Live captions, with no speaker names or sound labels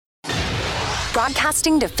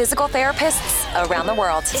broadcasting to physical therapists around the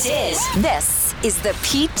world. This is the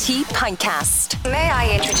PT Pintcast. May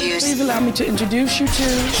I introduce? Please allow me to introduce you to.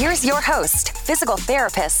 Here's your host, physical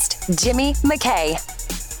therapist, Jimmy McKay.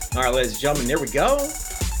 All right, ladies and gentlemen, there we go.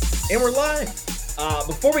 And we're live.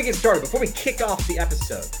 Before we get started, before we kick off the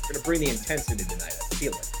episode, we're going to bring the intensity tonight. I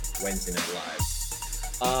feel it. Wednesday Night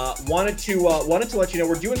Live. Wanted to let you know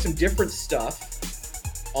we're doing some different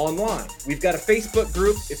stuff online. We've got a Facebook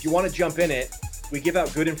group. If you want to jump in it, we give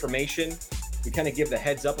out good information. We kind of give the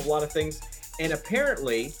heads up of a lot of things. And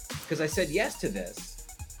apparently, because I said yes to this,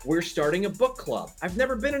 we're starting a book club. I've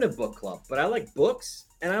never been in a book club, but I like books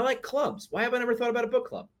and I like clubs. Why have I never thought about a book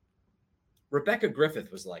club? Rebecca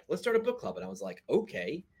Griffith was like, let's start a book club. And I was like,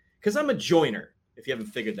 okay, because I'm a joiner, if you haven't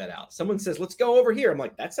figured that out. Someone says, let's go over here. I'm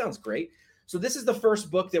like, that sounds great. So this is the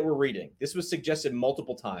first book that we're reading. This was suggested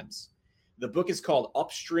multiple times. The book is called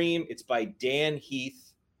Upstream. It's by Dan Heath.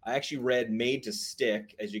 I actually read Made to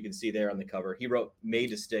Stick, as you can see there on the cover. He wrote Made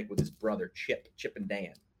to Stick with his brother, Chip and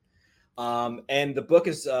Dan. And the book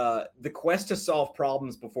is The Quest to Solve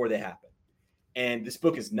Problems Before They Happen. And this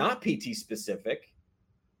book is not PT specific,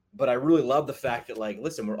 but I really love the fact that, like,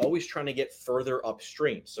 listen, we're always trying to get further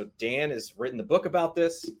upstream. So Dan has written the book about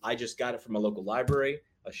this. I just got it from a local library.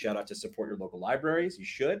 A shout out to support your local libraries. You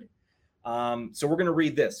should. So we're going to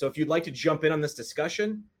read this. So if you'd like to jump in on this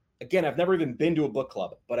discussion, again, I've never even been to a book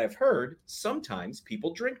club, but I've heard sometimes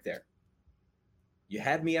people drink there. You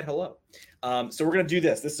had me at hello. So we're going to do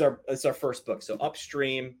this. This is our first book. So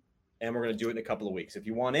Upstream, and we're going to do it in a couple of weeks. If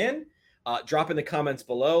you want in, drop in the comments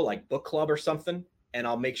below, like book club or something, and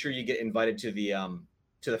I'll make sure you get invited to the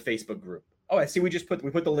Facebook group. Oh, I see. We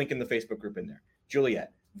put the link in the Facebook group in there.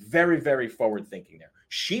 Juliet, very, very forward thinking there.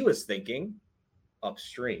 She was thinking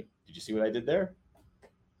upstream. Did you see what I did there?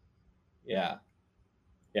 Yeah,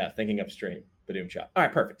 thinking upstream. Badoom shot. All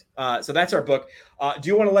right, perfect. So that's our book.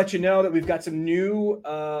 Do want to let you know that we've got some new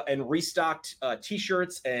and restocked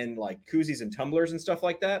T-shirts and like koozies and tumblers and stuff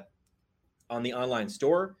like that on the online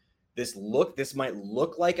store. This might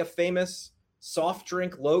look like a famous soft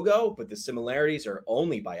drink logo, but the similarities are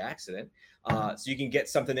only by accident. So you can get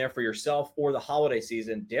something there for yourself, or the holiday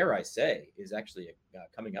season, dare I say, is actually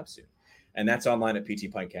coming up soon. And that's online at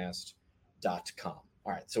ptpintcast.com.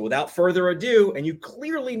 All right. So without further ado, and you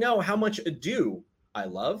clearly know how much ado I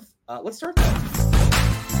love, let's start that.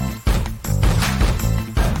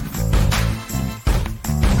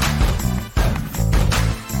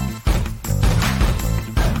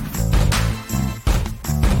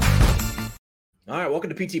 All right. Welcome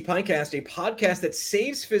to PT Pintcast, a podcast that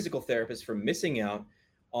saves physical therapists from missing out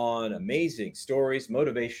on amazing stories,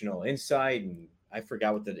 motivational insight, and I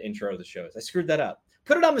forgot what the intro of the show is. I screwed that up.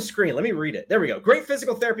 Put it on the screen. Let me read it. There we go. Great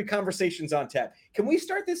physical therapy conversations on tap. Can we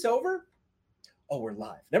start this over? Oh, we're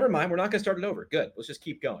live. Never mind. We're not going to start it over. Good. Let's just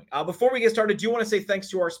keep going. Before we get started, do you want to say thanks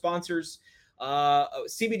to our sponsors,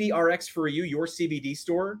 CBD RX for You, your CBD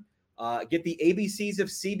store. Get the ABCs of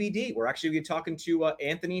CBD. We're actually going to be talking to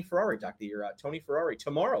Anthony Ferrari, Dr. Tony Ferrari,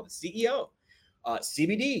 tomorrow, the CEO.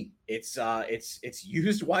 CBD, it's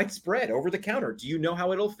used widespread over the counter. Do you know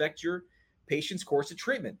how it'll affect your patient's course of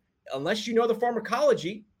treatment? Unless you know the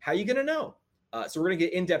pharmacology, how are you going to know? So we're going to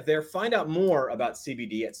get in depth there. Find out more about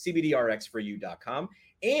CBD at cbdrxforyou.com,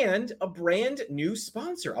 and a brand new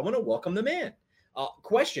sponsor. I want to welcome them in.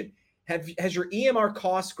 Question: Has your EMR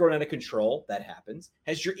costs grown out of control? That happens.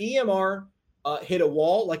 Has your EMR hit a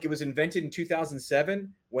wall like it was invented in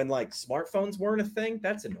 2007 when like smartphones weren't a thing?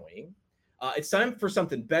 That's annoying. It's time for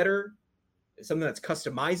something better, something that's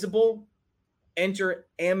customizable. Enter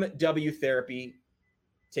MW Therapy.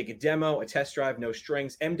 Take a demo, a test drive, no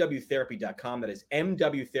strings, mwtherapy.com. That is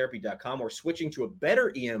mwtherapy.com, or switching to a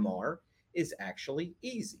better EMR is actually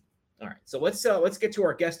easy. All right, so let's get to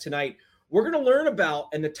our guest tonight. We're going to learn about,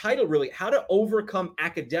 and the title really, how to overcome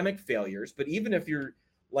academic failures. But even if you're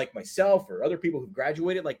like myself or other people who've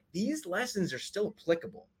graduated, like these lessons are still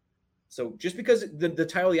applicable. So just because the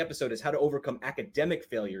title of the episode is how to overcome academic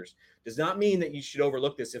failures does not mean that you should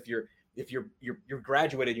overlook this if you're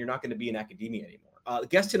graduated, you're not going to be in academia anymore. The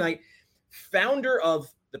guest tonight, founder of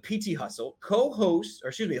the PT Hustle, host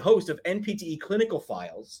of NPTE Clinical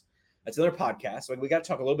Files. That's another podcast. So we got to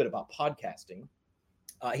talk a little bit about podcasting.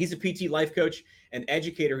 He's a PT life coach and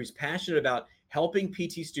educator who's passionate about helping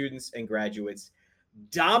PT students and graduates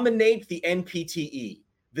dominate the NPTE.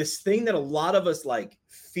 This thing that a lot of us like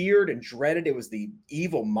feared and dreaded. It was the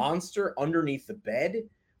evil monster underneath the bed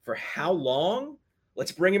for how long?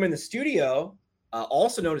 Let's bring him in the studio.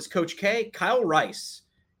 Also known as Coach K, Kyle Rice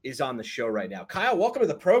is on the show right now. Kyle, welcome to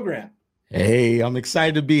the program. Hey, I'm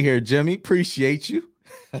excited to be here, Jimmy. Appreciate you.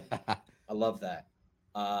 I love that.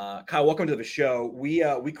 Kyle, welcome to the show.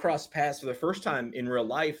 We crossed paths for the first time in real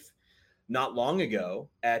life not long ago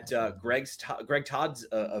at Greg Todd's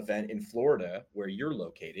event in Florida, where you're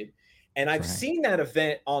located. And I've seen that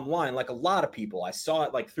event online, like a lot of people. I saw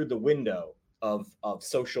it like through the window of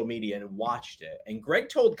social media and watched it. And Greg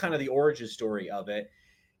told kind of the origin story of it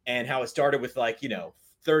and how it started with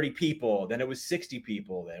 30 people, then it was 60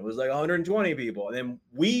 people, then it was like 120 people. And then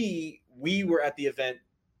we were at the event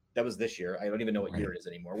that was this year. I don't even know what year it is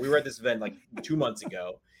anymore. We were at this event like 2 months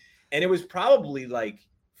ago, and it was probably like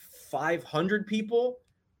 500 people,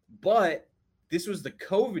 but this was the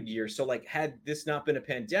COVID year. So like, had this not been a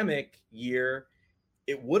pandemic year,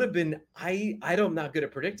 it would have been, I'm not good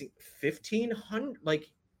at predicting, 1,500, like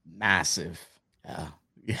massive.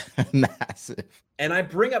 Yeah, massive. And I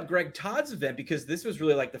bring up Greg Todd's event because this was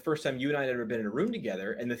really like the first time you and I had ever been in a room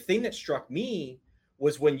together. And the thing that struck me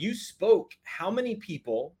was when you spoke, how many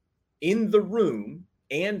people in the room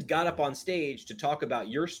and got up on stage to talk about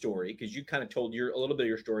your story, because you kind of told a little bit of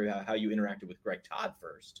your story about how you interacted with Greg Todd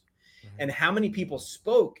first, and how many people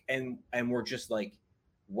spoke and were just like,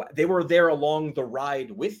 they were there along the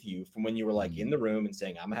ride with you from when you were like in the room and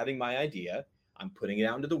saying, I'm having my idea, I'm putting it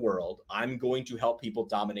out into the world, I'm going to help people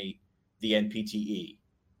dominate the NPTE.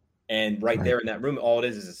 And right there in that room, all it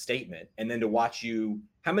is a statement. And then to watch you,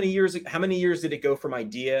 how many years did it go from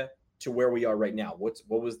idea to where we are right now? What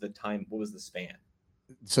was the time? What was the span?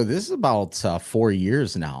 So this is about 4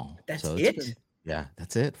 years now. That's so it.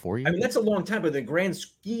 That's it. 4 years. I mean, that's a long time, but in the grand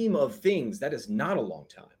scheme of things, that is not a long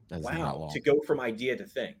time. That's not long. To go from idea to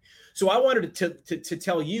thing. So I wanted to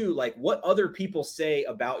tell you like what other people say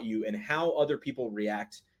about you and how other people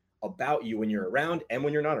react about you when you're around and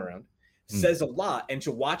when you're not around says a lot. And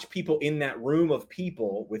to watch people in that room of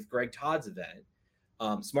people with Greg Todd's event,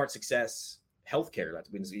 Smart Success Healthcare, it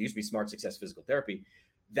used to be Smart Success Physical Therapy,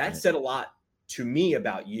 that said a lot to me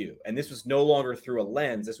about you. And this was no longer through a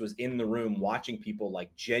lens. This was in the room watching people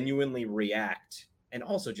like genuinely react and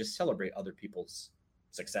also just celebrate other people's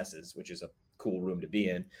successes, which is a cool room to be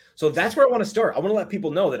in. So that's where I want to start. I want to let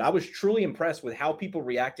people know that I was truly impressed with how people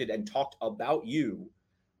reacted and talked about you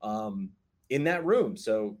in that room.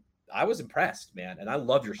 So I was impressed, man. And I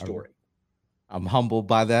love your story. I'm humbled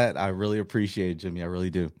by that. I really appreciate it, Jimmy. I really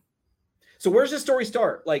do. So where's the story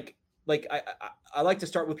start? Like I like to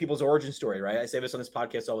start with people's origin story, right? I say this on this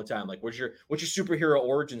podcast all the time. Like, what's your superhero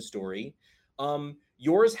origin story?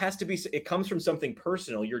 Yours has to be, it comes from something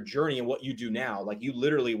personal, your journey and what you do now. Like you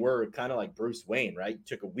literally were kind of like Bruce Wayne, right? You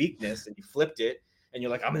took a weakness and you flipped it and you're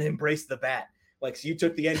like, I'm going to embrace the bat. Like, so you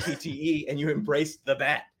took the NPTE and you embraced the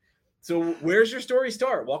bat. So where's your story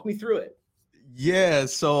start? Walk me through it. Yeah.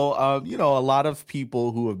 So, a lot of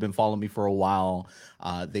people who have been following me for a while,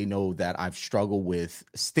 they know that I've struggled with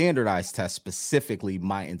standardized tests specifically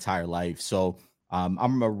my entire life. So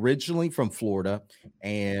I'm originally from Florida,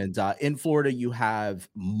 and in Florida, you have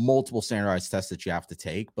multiple standardized tests that you have to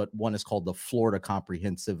take, but one is called the Florida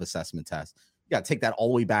Comprehensive Assessment Test. You got to take that all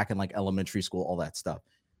the way back in like elementary school, all that stuff.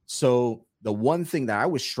 So the one thing that I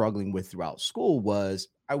was struggling with throughout school was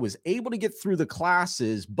I was able to get through the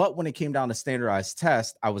classes, but when it came down to standardized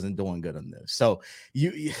tests, I wasn't doing good on this. So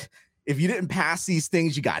if you didn't pass these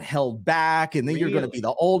things, you got held back, and then you're going to be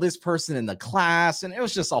the oldest person in the class, and it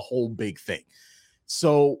was just a whole big thing.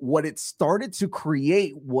 So what it started to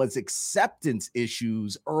create was acceptance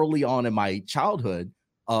issues early on in my childhood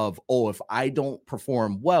of, if I don't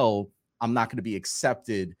perform well, I'm not going to be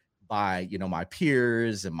accepted by, my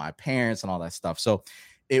peers and my parents and all that stuff. So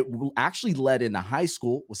it actually led into high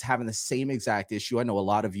school, was having the same exact issue. I know a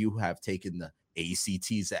lot of you have taken the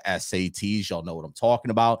ACTs, the SATs. Y'all know what I'm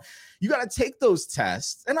talking about. You got to take those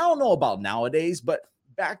tests. And I don't know about nowadays, but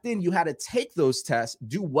back then you had to take those tests,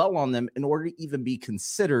 do well on them in order to even be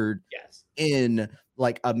considered in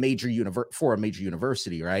like a major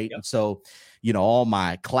university, right? Yep. And so, all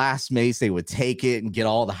my classmates, they would take it and get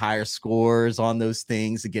all the higher scores on those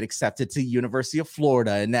things to get accepted to University of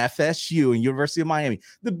Florida and FSU and University of Miami,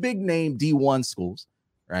 the big name D1 schools,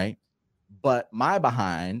 right? But my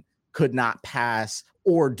behind could not pass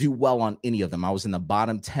or do well on any of them. I was in the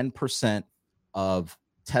bottom 10% of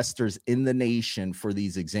testers in the nation for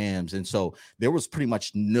these exams. And so there was pretty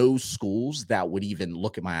much no schools that would even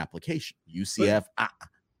look at my application. UCF.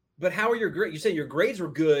 But how are your grades? You say your grades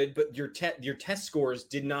were good, but your test scores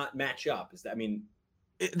did not match up. Is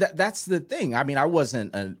that, that's the thing. I mean, I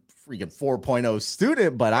wasn't a freaking 4.0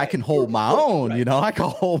 student, but I can hold my own, right. I can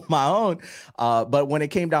hold my own. But when it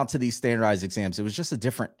came down to these standardized exams, it was just a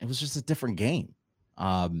different game.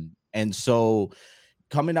 And so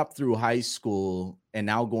coming up through high school and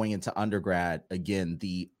now going into undergrad, again,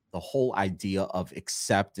 the the whole idea of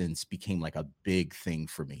acceptance became like a big thing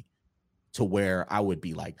for me, to where I would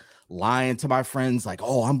be like lying to my friends, like,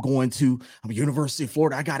 oh, I'm University of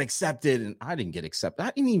Florida. I got accepted. And I didn't get accepted.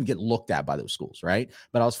 I didn't even get looked at by those schools. Right.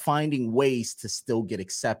 But I was finding ways to still get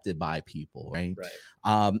accepted by people. Right.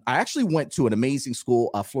 I actually went to an amazing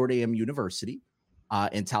school, Florida A&M University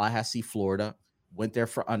in Tallahassee, Florida, went there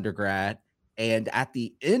for undergrad. And at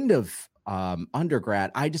the end of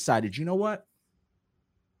undergrad, I decided, you know what?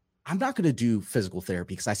 I'm not going to do physical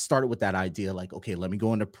therapy, because I started with that idea, like, okay, let me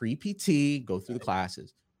go into pre-PT, go through the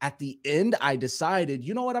classes. At the end, I decided,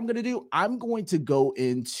 you know what I'm going to do? I'm going to go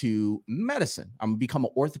into medicine. I'm going to become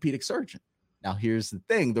an orthopedic surgeon. Now, here's the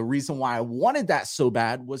thing. The reason why I wanted that so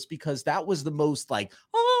bad was because that was the most like,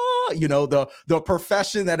 the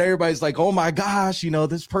profession that everybody's like, oh my gosh,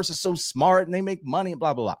 this person's so smart and they make money and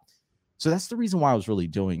blah, blah, blah. So that's the reason why I was really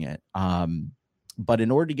doing it. But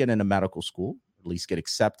in order to get into medical school, at least get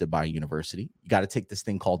accepted by a university, you got to take this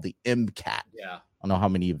thing called the MCAT. Yeah. I don't know how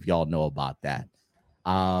many of y'all know about that.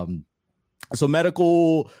 So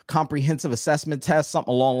medical comprehensive assessment test,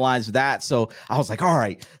 something along the lines of that. So I was like, all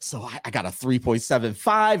right, so I got a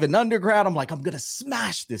 3.75 in undergrad. I'm like, I'm going to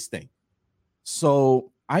smash this thing.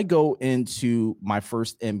 So I go into my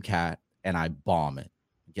first MCAT and I bomb it.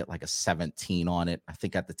 Get like a 17 on it. I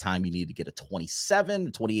think at the time you need to get a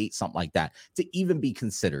 27, 28, something like that to even be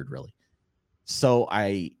considered, really. So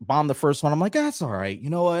I bombed the first one. I'm like, that's all right. You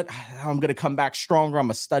know what? I'm going to come back stronger. I'm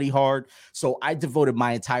going to study hard. So I devoted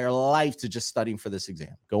my entire life to just studying for this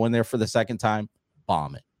exam. Go in there for the second time,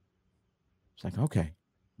 bomb it. It's like, okay,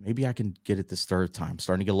 maybe I can get it this third time.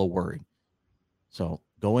 Starting to get a little worried. So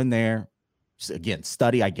go in there, again,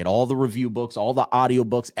 study. I get all the review books, all the audio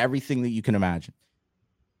books, everything that you can imagine.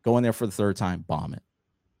 Go in there for the third time, bomb it.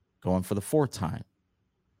 Going for the fourth time,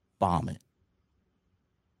 bomb it.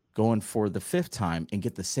 Going for the fifth time and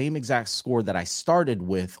get the same exact score that I started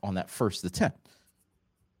with on that first attempt.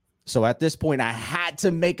 So at this point, I had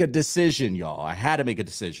to make a decision, y'all. I had to make a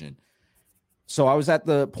decision. So I was at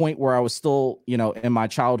the point where I was still, in my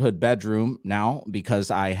childhood bedroom now, because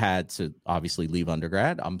I had to obviously leave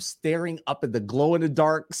undergrad. I'm staring up at the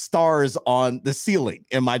glow-in-the-dark stars on the ceiling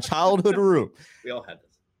in my childhood room. We all had this.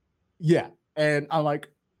 Yeah. And I'm like,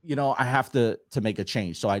 I have to make a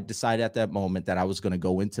change. So I decided at that moment that I was going to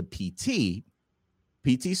go into PT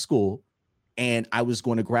school, and I was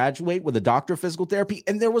going to graduate with a doctorate of physical therapy.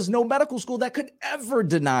 And there was no medical school that could ever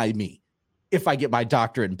deny me if I get my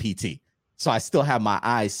doctorate in PT. So I still have my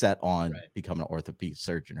eyes set on becoming an orthopedic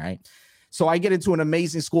surgeon, right? So I get into an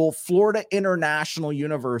amazing school, Florida International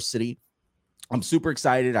University. I'm super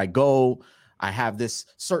excited. I go. I have this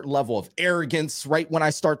certain level of arrogance right when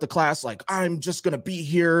I start the class, like, I'm just going to be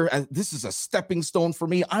here, and this is a stepping stone for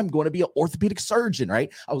me. I'm going to be an orthopedic surgeon,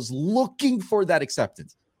 right? I was looking for that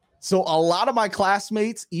acceptance. So a lot of my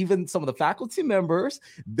classmates, even some of the faculty members,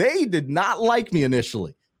 they did not like me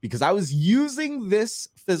initially, because I was using this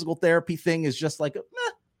physical therapy thing as just like,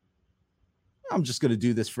 I'm just going to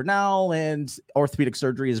do this for now, and orthopedic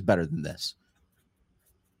surgery is better than this.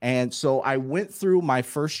 And so I went through my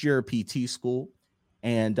first year of PT school,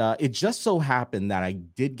 and it just so happened that I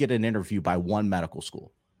did get an interview by one medical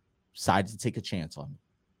school, decided to take a chance on me.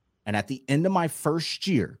 And at the end of my first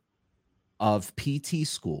year of PT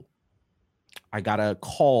school, I got a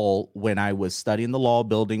call when I was studying the law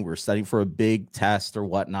building. We were studying for a big test or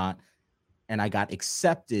whatnot, and I got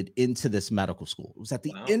accepted into this medical school. It was at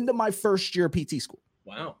the end of my first year of PT school.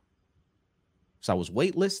 Wow. So I was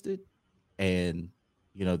waitlisted, and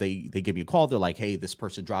they give me a call. They're like, hey, this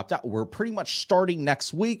person dropped out. We're pretty much starting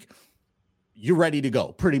next week. You're ready to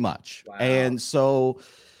go, pretty much. Wow. And so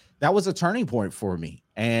that was a turning point for me.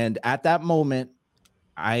 And at that moment,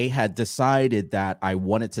 I had decided that I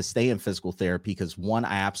wanted to stay in physical therapy because, one,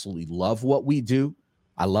 I absolutely love what we do.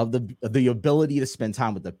 I love the ability to spend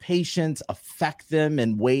time with the patients, affect them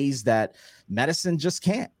in ways that medicine just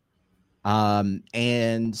can't.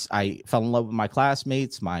 And I fell in love with my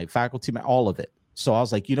classmates, my faculty, all of it. So I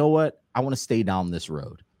was like, you know what? I want to stay down this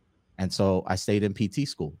road. And so I stayed in PT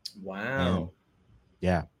school. Wow.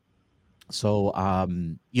 Yeah. So,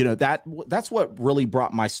 that's what really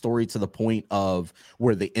brought my story to the point of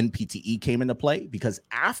where the NPTE came into play, because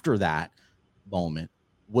after that moment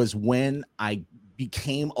was when I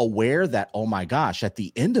became aware that, oh my gosh, at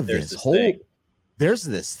the end of there's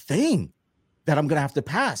this thing that I'm going to have to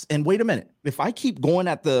pass. And wait a minute, if I keep going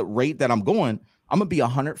at the rate that I'm going, I'm going to be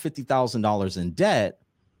 $150,000 in debt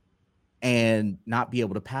and not be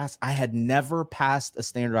able to pass. I had never passed a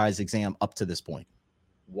standardized exam up to this point.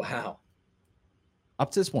 Wow.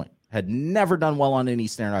 up to this point. Had never done well on any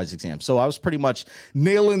standardized exam. So I was pretty much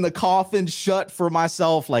nailing the coffin shut for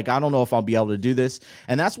myself. Like, I don't know if I'll be able to do this.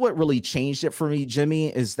 And that's what really changed it for me,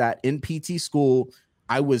 Jimmy, is that in PT school,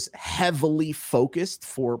 I was heavily focused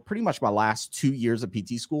for pretty much my last 2 years of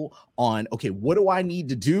PT school on, okay, what do I need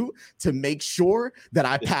to do to make sure that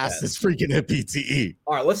I pass this freaking PTE?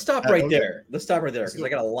 All right, let's stop right there. Let's stop right there because I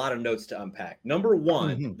got a lot of notes to unpack. Number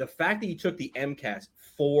one, the fact that you took the MCAT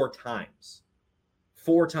 4 times.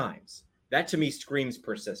 4 times. That to me screams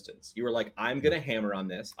persistence. You were like, I'm going to hammer on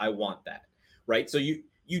this. I want that. Right. So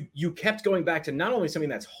you kept going back to not only something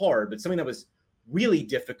that's hard, but something that was really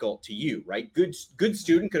difficult to you. Right. Good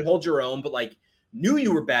student, could hold your own, but like knew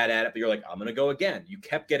you were bad at it. But you're like, I'm going to go again. You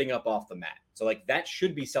kept getting up off the mat. So like that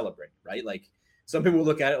should be celebrated. Right. Like some people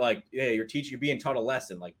look at it like, yeah, you're being taught a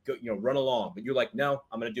lesson, like, go, run along. But you're like, no,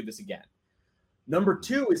 I'm going to do this again. Number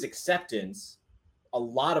 2 is acceptance. A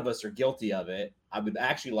lot of us are guilty of it. I would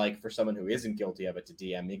actually like for someone who isn't guilty of it to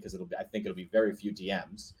DM me because I think it'll be very few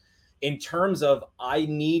DMs in terms of I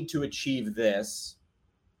need to achieve this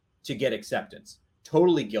to get acceptance.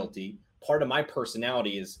 Totally guilty. Part of my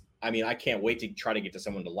personality is, I can't wait to try to get to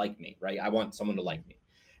someone to like me, right? I want someone to like me.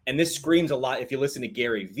 And this screams a lot. If you listen to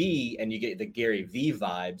Gary Vee and you get the Gary Vee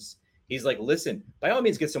vibes, he's like, listen, by all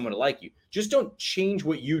means, get someone to like you. Just don't change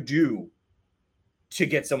what you do to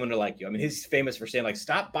get someone to like you. He's famous for saying like,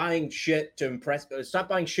 stop buying shit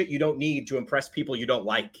you don't need to impress people you don't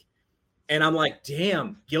like. And I'm like,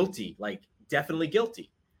 damn, guilty, like definitely guilty.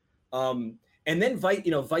 And then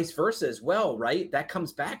vice versa as well, right? That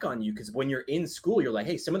comes back on you because when you're in school, you're like,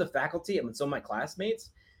 hey, some of the faculty and some of my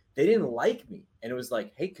classmates, they didn't like me. And it was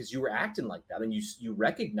like, hey, because you were acting like that. And you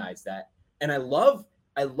recognize that. And I love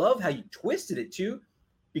how you twisted it too,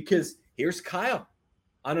 because here's Kyle.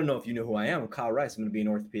 I don't know if you know who I am. I'm Kyle Rice. I'm going to be an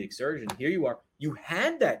orthopedic surgeon. Here you are. You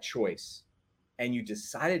had that choice and you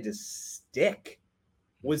decided to stick.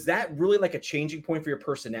 Was that really like a changing point for your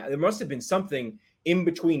personality? There must have been something in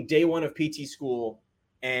between day 1 of PT school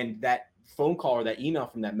and that phone call or that email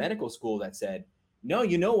from that medical school that said, no,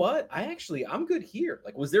 you know what? I'm good here.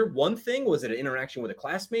 Like, was there one thing? Was it an interaction with a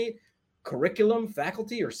classmate, curriculum,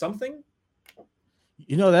 faculty, or something?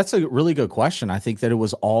 That's a really good question. I think that it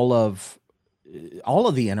was all of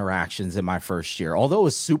the interactions in my first year, although it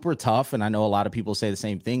was super tough. And I know a lot of people say the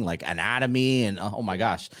same thing, like anatomy and oh my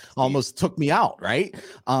gosh, almost took me out. Right.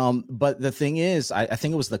 But the thing is, I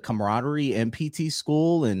think it was the camaraderie in PT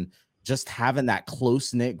school and just having that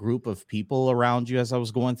close knit group of people around you as I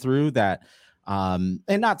was going through that. And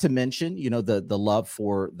not to mention, the love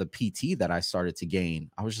for the PT that I started to gain.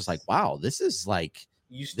 I was just like, wow, this is like,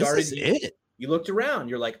 it. You looked around,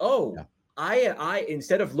 you're like, oh, yeah. I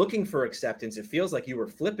instead of looking for acceptance, it feels like you were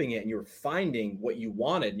flipping it and you were finding what you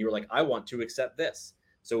wanted, and you were like, I want to accept this.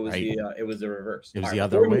 So it was it was the reverse. It was the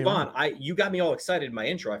other way. Move on. You got me all excited in my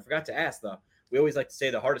intro. I forgot to ask though. We always like to say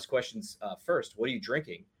the hardest questions first. What are you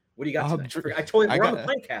drinking? What do you got tonight? I told you we're on the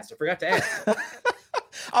Pintcast. I forgot to ask.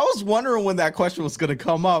 I was wondering when that question was going to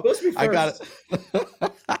come up. I got it.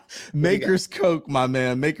 Maker's Coke, my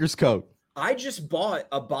man. Maker's Coke. I just bought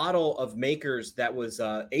a bottle of Maker's that was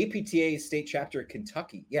APTA state chapter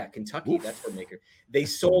Kentucky. Yeah, Kentucky. Oof. That's where Maker. They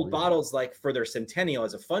sold bottles like for their centennial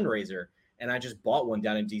as a fundraiser, and I just bought one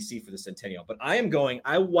down in DC for the centennial. But I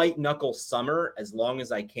white knuckle summer as long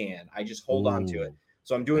as I can. I just hold on to it.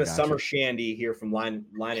 So I'm doing a summer shandy here from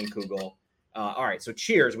Leinenkugel. All right, so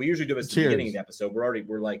cheers. We usually do this at the beginning of the episode. We're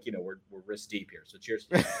wrist deep here. So cheers.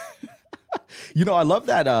 I love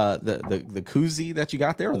that the koozie that you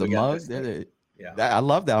got there, or the mug. Yeah, I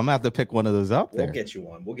love that. I'm gonna have to pick one of those up. We'll get you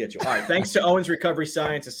one. All right. Thanks to Owens Recovery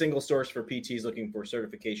Science, a single source for PTs looking for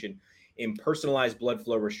certification in personalized blood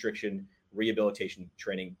flow restriction rehabilitation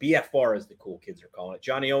training. BFR, as the cool kids are calling it.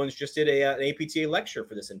 Johnny Owens just did an APTA lecture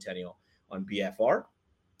for the Centennial on BFR.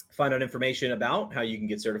 Find out information about how you can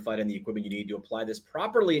get certified and the equipment you need to apply this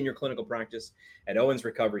properly in your clinical practice at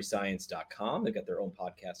owensrecoveryscience.com. They've got their own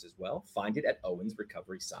podcast as well. Find it at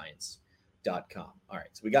owensrecoveryscience.com. All right,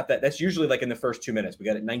 so we got that. That's usually like in the first 2 minutes. We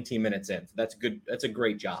got it 19 minutes in. So that's good. That's a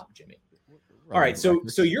great job, Jimmy. All right, so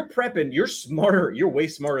you're prepping. You're smarter. You're way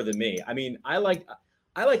smarter than me. I like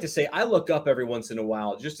to say I look up every once in a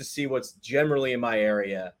while just to see what's generally in my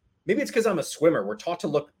area. Maybe it's because I'm a swimmer. We're taught to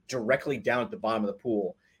look directly down at the bottom of the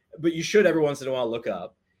pool. But you should every once in a while look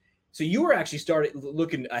up. So you were actually started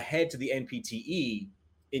looking ahead to the NPTE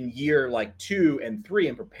in year like 2 and 3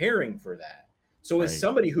 and preparing for that. So as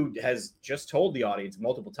somebody who has just told the audience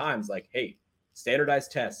multiple times, like, hey,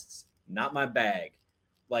 standardized tests, not my bag.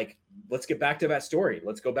 Like, let's get back to that story.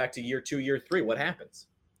 Let's go back to year 2, year 3. What happens?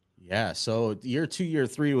 Yeah. So year 2, year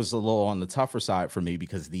 3 was a little on the tougher side for me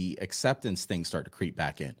because the acceptance thing started to creep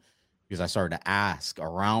back in because I started to ask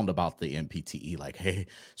around about the NPTE. Like, hey,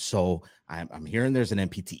 so I'm hearing there's an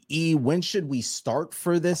NPTE. When should we start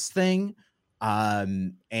for this thing?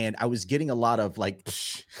 And I was getting a lot of like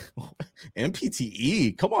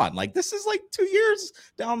NPTE. Come on, like this is like 2 years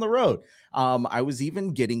down the road. I was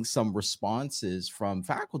even getting some responses from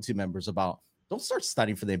faculty members about don't start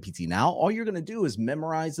studying for the NPT now. All you're going to do is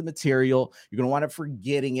memorize the material. You're going to wind up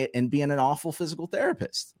forgetting it and being an awful physical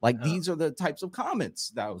therapist. Like these are the types of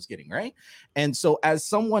comments that I was getting, right? And so as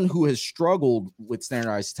someone who has struggled with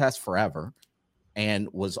standardized tests forever and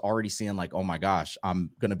was already seeing like, oh my gosh,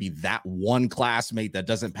 I'm going to be that one classmate that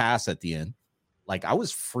doesn't pass at the end. Like I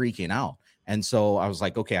was freaking out. And so I was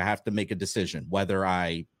like, okay, I have to make a decision whether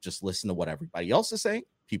I just listen to what everybody else is saying,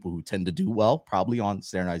 people who tend to do well, probably on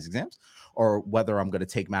standardized exams, or whether I'm going to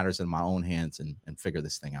take matters in my own hands and figure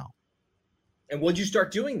this thing out. And what did you start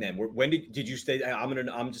doing then? When did you say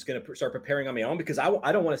I'm just going to start preparing on my own? Because I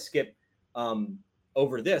don't want to skip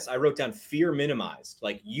over this. I wrote down fear minimized.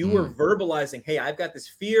 Like you were verbalizing, hey, I've got this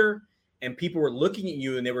fear, and people were looking at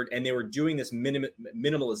you and they were doing this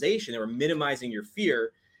minimalization. They were minimizing your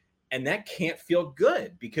fear, and that can't feel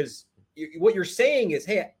good because what you're saying is,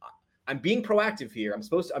 hey, I'm being proactive here. I'm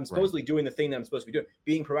supposedly doing the thing that I'm supposed to be doing,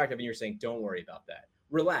 being proactive. And you're saying, don't worry about that.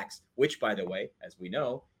 Relax, which by the way, as we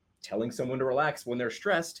know, telling someone to relax when they're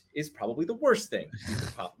stressed is probably the worst thing you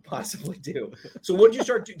could possibly do. So what did you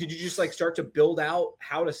start? Did you just like start to build out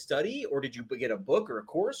how to study, or did you get a book or a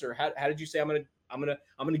course, or how did you say, I'm going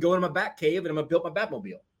to go into my bat cave and I'm going to build my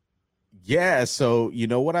Batmobile? Yeah. So, you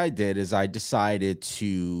know, what I did is I decided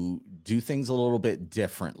to do things a little bit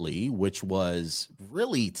differently, which was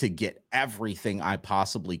really to get everything I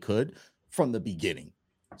possibly could from the beginning.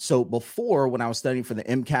 So before, when I was studying for the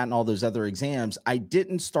MCAT and all those other exams, I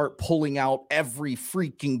didn't start pulling out every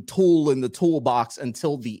freaking tool in the toolbox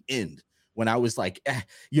until the end, when I was like,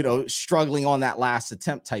 struggling on that last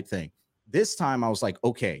attempt type thing. This time I was like,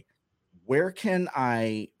 okay, where can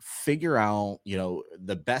I figure out,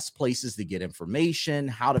 the best places to get information,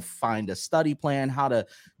 how to find a study plan, how to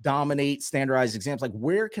dominate standardized exams? Like,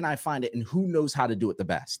 where can I find it and who knows how to do it the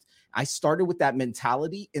best? I started with that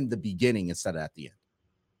mentality in the beginning instead of at the end.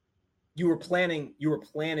 You were planning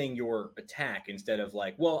your attack instead of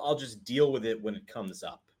like, well, I'll just deal with it when it comes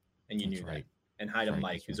up. And you knew that. And hi to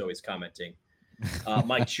Mike, who's always commenting.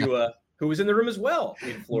 Mike Chua, who was in the room as well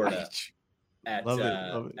in Florida. At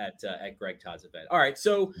Greg Todd's event. All right.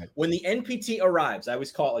 So when the NPT arrives, I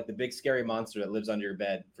always call it like the big scary monster that lives under your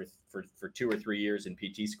bed for 2 or 3 years in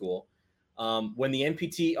PT school. When the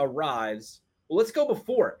NPT arrives, well, let's go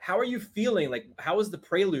before it. How are you feeling? Like, how was the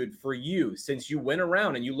prelude for you since you went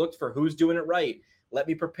around and you looked for who's doing it right? Let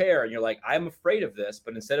me prepare. And you're like, I'm afraid of this.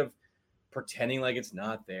 But instead of pretending like it's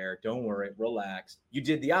not there, don't worry, relax. You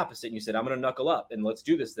did the opposite. And you said, I'm going to knuckle up and let's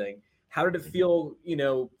do this thing. How did it feel,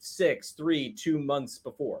 6, 3, 2 months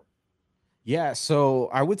before? Yeah, so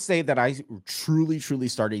I would say that I truly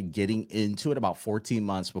started getting into it about 14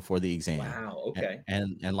 months before the exam. Wow, okay.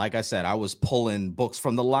 And like I said, I was pulling books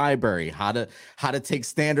from the library, how to take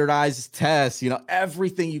standardized tests,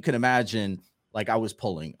 everything you can imagine. Like I was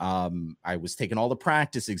pulling. I was taking all the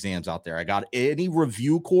practice exams out there. I got any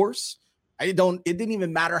review course. It didn't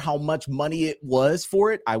even matter how much money it was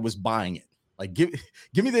for it. I was buying it. Like, give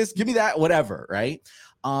me this, give me that, whatever, right?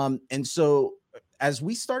 And so as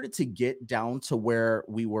we started to get down to where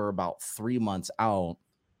we were about 3 months out,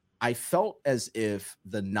 I felt as if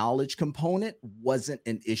the knowledge component wasn't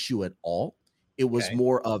an issue at all. It was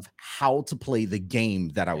more of how to play the game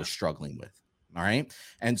that I was struggling with. All right.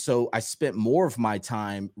 And so I spent more of my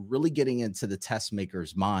time really getting into the test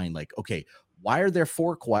maker's mind. Like, okay, why are there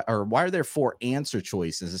 4 answer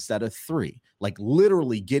choices instead of 3? Like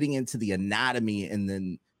literally getting into the anatomy and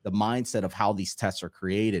then the mindset of how these tests are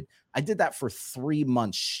created. I did that for 3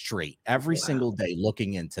 months straight, every single day,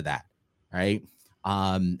 looking into that. Right.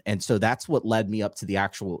 And so that's what led me up to the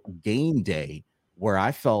actual game day where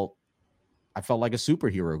I felt like a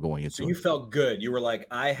superhero going into it. So you felt good. You were like,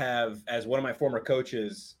 I have, as one of my former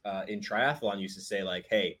coaches in triathlon used to say, like,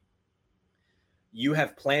 hey, you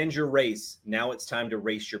have planned your race. Now it's time to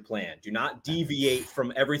race your plan. Do not deviate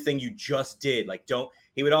from everything you just did. Like,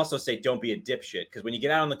 he would also say, don't be a dipshit. Because when you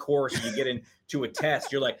get out on the course and you get into a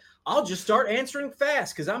test, you're like, I'll just start answering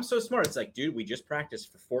fast because I'm so smart. It's like, dude, we just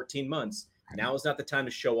practiced for 14 months. Now is not the time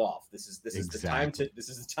to show off. This is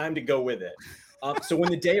the time to go with it. So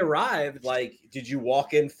when the day arrived, like, did you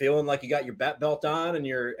walk in feeling like you got your bat belt on and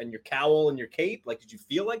your cowl and your cape? Like, did you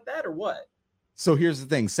feel like that or what? So here's the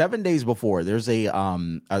thing. 7 days before, there's a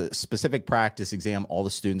specific practice exam. All the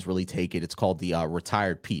students really take it. It's called the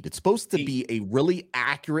retired PEAT. It's supposed to be a really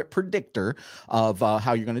accurate predictor of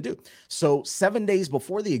how you're going to do. So 7 days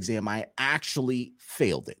before the exam, I actually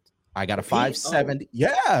failed it. I got a 570.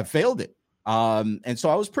 Yeah, I failed it. And so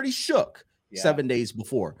I was pretty shook 7 days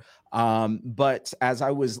before. But as I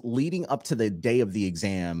was leading up to the day of the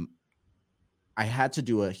exam, I had to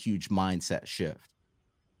do a huge mindset shift,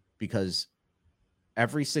 because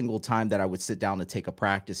every single time that I would sit down to take a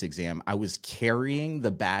practice exam, I was carrying the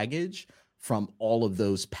baggage from all of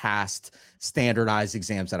those past standardized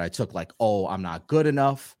exams that I took. Like, oh, I'm not good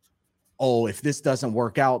enough. Oh, if this doesn't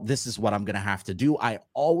work out, this is what I'm going to have to do. I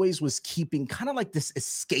always was keeping kind of like this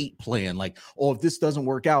escape plan. Like, oh, if this doesn't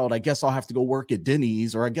work out, I guess I'll have to go work at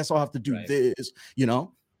Denny's, or I guess I'll have to do this,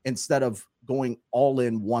 instead of going all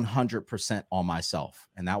in 100% on myself.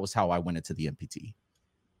 And that was how I went into the NPT.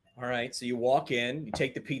 All right. So you walk in, you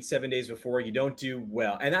take the PEAT 7 days before, you don't do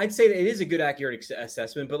well. And I'd say that it is a good, accurate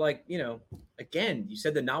assessment. But again, you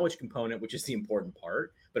said the knowledge component, which is the important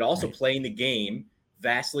part, but also playing the game,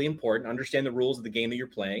 vastly important. Understand the rules of the game that you're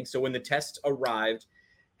playing. So when the test arrived,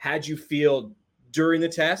 how'd you feel during the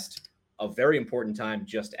test? A very important time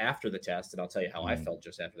just after the test. And I'll tell you how I felt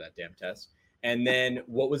just after that damn test. And then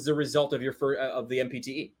what was the result of of the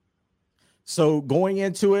NPTE? So going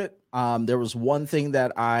into it, there was one thing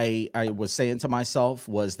that I was saying to myself,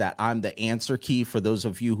 was that I'm the answer key. For those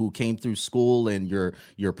of you who came through school and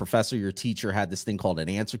your professor, your teacher had this thing called an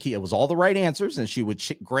answer key. It was all the right answers, and she would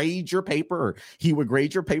grade your paper, or he would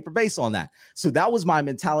grade your paper based on that. So that was my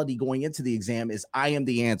mentality going into the exam, is I am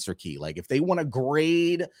the answer key. Like, if they want to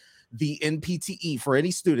grade the NPTE for any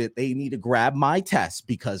student, they need to grab my test,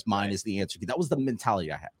 because mine is the answer key. That was the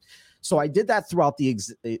mentality I had. So I did that throughout the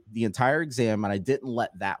entire exam, and I didn't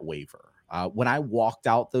let that waver. When I walked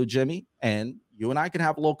out, though, Jimmy, and you and I can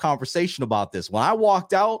have a little conversation about this. When I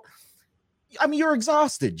walked out, I mean, you're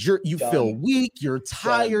exhausted. You feel weak. You're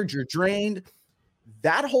tired. You're drained.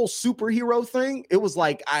 That whole superhero thing, it was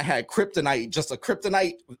like I had kryptonite, just a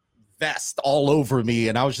kryptonite vest all over me.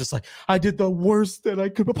 And I was just like, I did the worst that I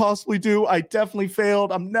could possibly do. I definitely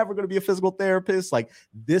failed. I'm never going to be a physical therapist. Like,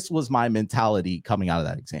 this was my mentality coming out of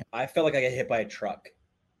that exam. I felt like I got hit by a truck.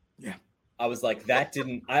 Yeah. I was like, that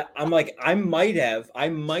didn't, I'm like, I might have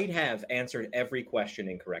answered every question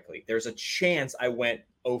incorrectly. There's a chance I went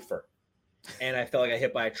over, and I felt like I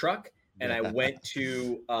hit by a truck. And I went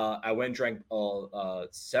and drank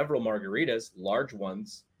several margaritas, large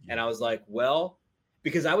ones. And I was like, well,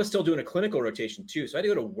 because I was still doing a clinical rotation too. So I had to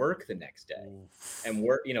go to work the next day and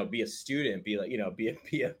work, be a student, be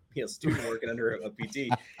a student working under a PT.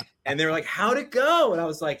 And they were like, how'd it go? And I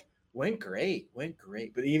was like, went great.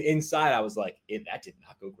 But even inside, I was like, that did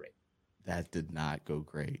not go great. That did not go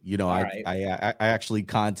great. I actually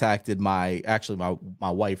contacted my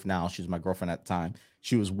wife now. She's my girlfriend at the time.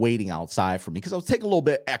 She was waiting outside for me because I was taking a little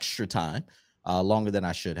bit extra time, longer than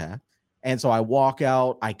I should have. And so I walk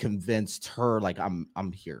out, I convinced her, like, I'm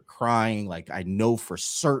here crying. Like, I know for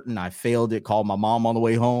certain I failed it. Called my mom on the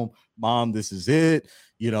way home. Mom, this is it.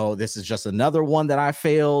 This is just another one that I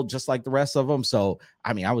failed, just like the rest of them. So,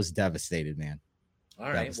 I mean, I was devastated, man.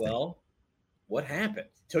 All right. Well, what happened?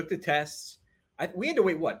 Took the tests. We had to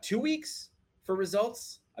wait, 2 weeks for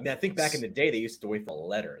results? I mean, I think back in the day, they used to wait for a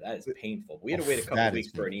letter. That is painful. We had to wait a couple of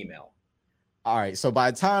weeks for an email. All right. So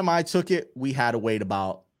by the time I took it, we had to wait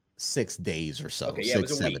about 6 days or so. Okay, yeah,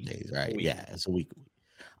 7 days, right? Yeah, it's a week.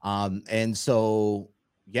 And so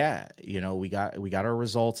we got our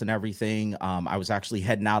results and everything. I was actually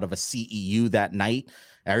heading out of a CEU that night.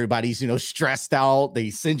 Everybody's stressed out.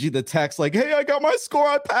 They send you the text like, hey, I got my score,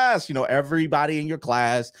 I passed. Everybody in your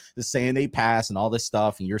class is saying they passed and all this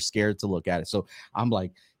stuff, and you're scared to look at it. So I'm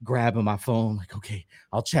like grabbing my phone, like, okay,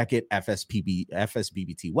 I'll check it. FSBBT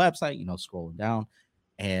website, scrolling down.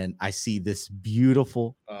 And I see this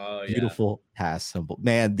beautiful pass symbol.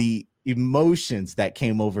 Man, the emotions that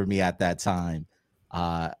came over me at that time,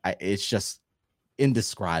 it's just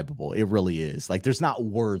indescribable. It really is. Like, there's not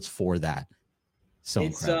words for that. So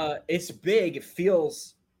it's big. It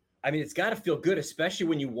feels, it's got to feel good, especially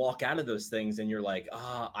when you walk out of those things and you're like,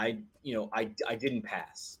 I didn't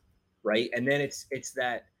pass, right? And then it's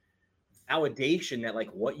that validation that,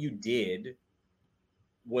 like, what you did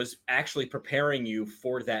was actually preparing you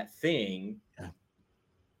for that thing.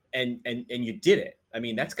 And you did it. I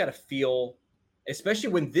mean, that's got to feel, especially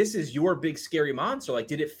when this is your big scary monster. Like,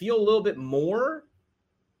 did it feel a little bit more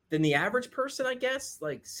than the average person, I guess?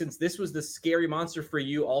 Like, since this was the scary monster for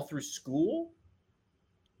you all through school?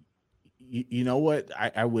 You know what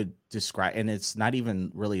I would describe, and it's not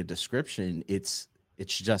even really a description. It's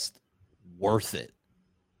just worth it.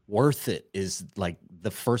 Worth it is like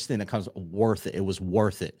the first thing that comes. Worth it. It was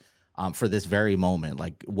worth it for this very moment.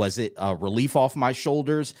 Like, was it a relief off my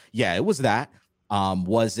shoulders? Yeah, it was that.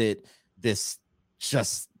 Was it this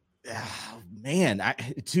just, man,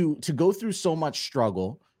 to go through so much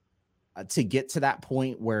struggle to get to that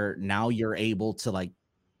point where now you're able to like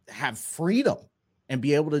have freedom and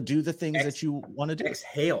be able to do the things that you want to do.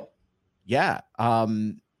 Exhale. Yeah.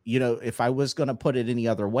 You know, if I was going to put it any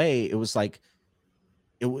other way, it was like,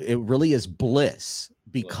 it really is bliss,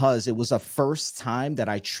 because it was a first time that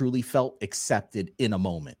I truly felt accepted in that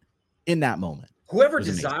moment. Whoever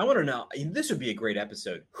designed, I want to know, this would be a great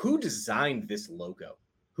episode. Who designed this logo?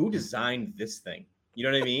 Who designed this thing? You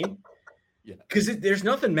know what I mean? Yeah. Because there's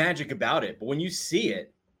nothing magic about it, but when you see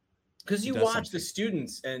it, because you watch the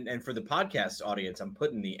students, and for the podcast audience, I'm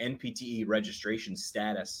putting the NPTE registration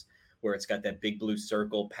status where it's got that big blue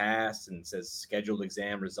circle, passed, and it says scheduled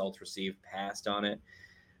exam results received, passed on it.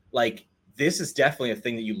 Like, this is definitely a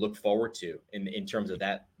thing that you look forward to in terms of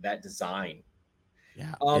that design.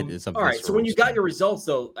 Yeah. It is all right. So when you got your results,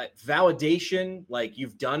 though, validation, like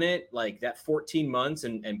you've done it, like that 14 months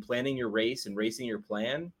and planning your race and racing your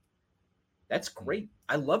plan. That's great.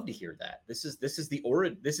 I love to hear that. This is the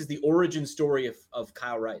origin story of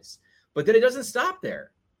Kyle Rice. But then it doesn't stop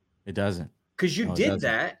there. It doesn't. Because you did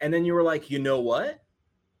that, and then you were like, you know what?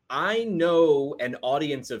 I know an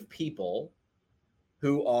audience of people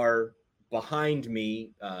who are behind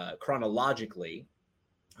me chronologically,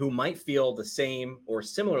 who might feel the same or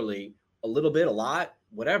similarly, a little bit, a lot,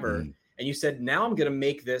 whatever. And you said, now I'm going to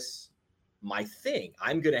make this my thing.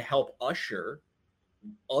 I'm going to help usher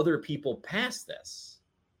other people past this.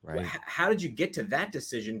 Right. How did you get to that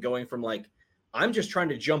decision, going from like, I'm just trying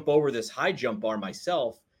to jump over this high jump bar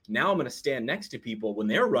myself. Now I'm going to stand next to people when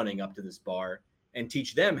they're running up to this bar and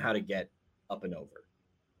teach them how to get up and over.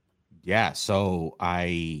 Yeah. So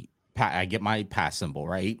I get my pass symbol,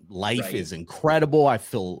 right? Life is incredible. I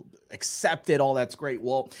feel accepted. All that's great.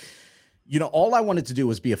 Well, you know, all I wanted to do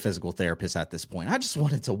was be a physical therapist at this point. I just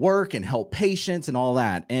wanted to work and help patients and all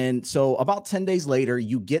that. And so about 10 days later,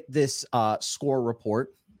 you get this score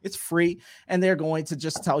report. It's free, and they're going to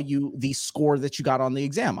just tell you the score that you got on the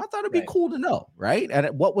exam. I thought it'd be cool to know, right?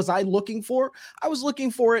 And what was I looking for? I was looking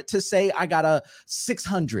for it to say I got a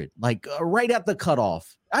 600, like right at the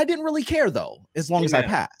cutoff. I didn't really care, though, as long as I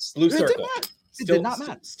passed. Blue circle. It did not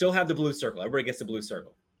matter. Still have the blue circle. Everybody gets the blue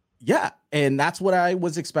circle. Yeah, and that's what I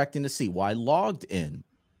was expecting to see. Well, I logged in,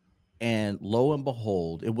 and lo and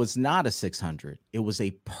behold, it was not a 600. It was a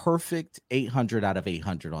perfect 800 out of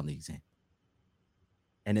 800 on the exam.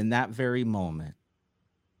 And in that very moment,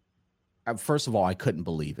 first of all, I couldn't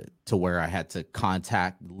believe it, to where I had to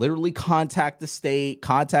literally contact the state,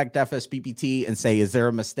 contact FSBPT and say, is there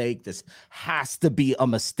a mistake? This has to be a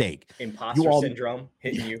mistake. Imposter syndrome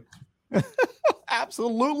hitting you.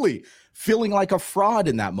 Absolutely. Feeling like a fraud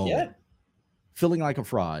in that moment. Yeah. Feeling like a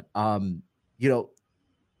fraud. You know,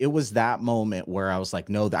 it was that moment where I was like,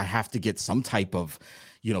 no, I have to get some type of,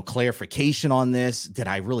 you know, clarification on this. Did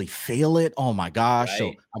I really fail it? Oh my gosh. Right.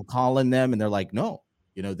 So I'm calling them and they're like, no,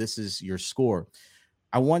 you know, this is your score.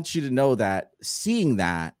 I want you to know that seeing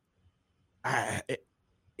that,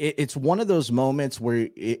 it's one of those moments where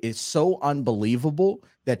it's so unbelievable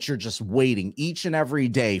that you're just waiting each and every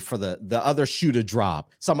day for the other shoe to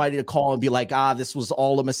drop, somebody to call and be like, this was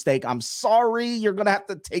all a mistake. I'm sorry. You're going to have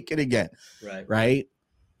to take it again. Right. Right.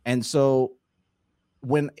 And so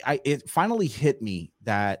when it finally hit me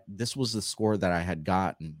that this was the score that I had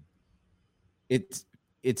gotten, it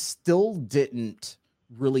still didn't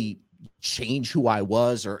really change who I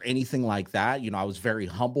was or anything like that. You know, I was very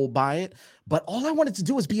humbled by it, but all I wanted to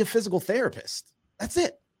do was be a physical therapist. That's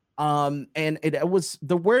it. And it was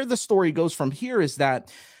where the story goes from here is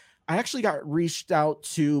that I actually got reached out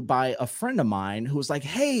to by a friend of mine who was like,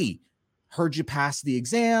 hey, heard you pass the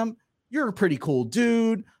exam. You're a pretty cool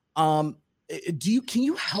dude. Can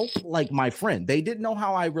you help like my friend? They didn't know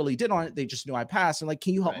how I really did on it. They just knew I passed. And like,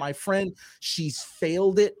 can you help my friend? She's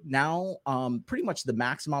failed it now. Pretty much the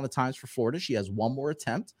max amount of times for Florida. She has one more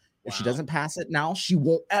attempt. Wow. If she doesn't pass it now, she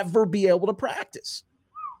won't ever be able to practice.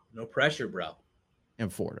 No pressure, bro. In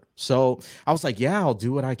Florida. So I was like, yeah, I'll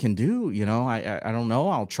do what I can do. You know, I don't know.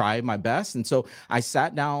 I'll try my best. And so I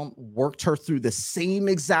sat down, worked her through the same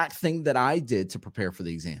exact thing that I did to prepare for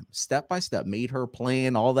the exam, step by step, made her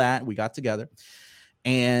plan, all that. We got together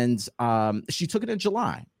and she took it in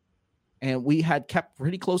July and we had kept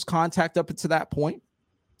pretty close contact up to that point.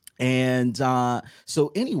 And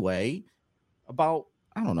so anyway, about,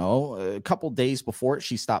 I don't know, a couple days before it,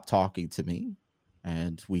 she stopped talking to me.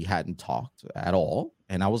 And we hadn't talked at all.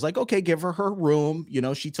 And I was like, okay, give her her room.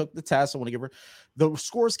 She took the test. I want to give her the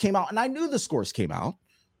scores came out, and I knew the scores came out,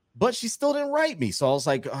 but she still didn't write me. So I was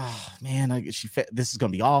like, oh man, this is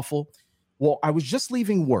going to be awful. Well, I was just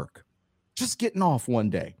leaving work, just getting off one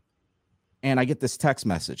day. And I get this text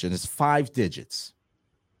message, and it's 5 digits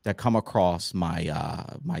that come across my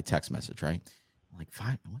my text message, right? I'm like,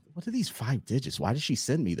 what are these 5 digits? Why did she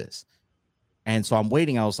send me this? And so I'm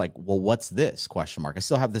waiting. I was like, well, what's this? ? I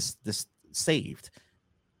still have this saved.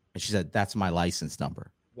 And she said, that's my license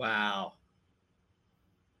number. Wow.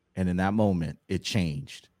 And in that moment, it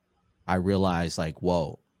changed. I realized, like,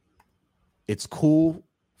 whoa, it's cool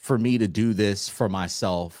for me to do this for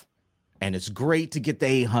myself. And it's great to get the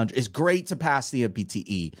 800. It's great to pass the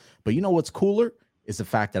MPTE. But you know what's cooler is the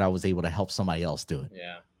fact that I was able to help somebody else do it.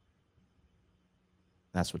 Yeah.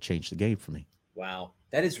 That's what changed the game for me. Wow.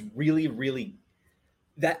 That is really, really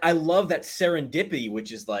that I love that serendipity,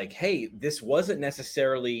 which is like, hey, this wasn't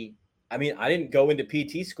necessarily, I didn't go into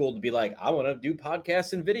PT school to be like, I want to do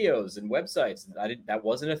podcasts and videos and websites. That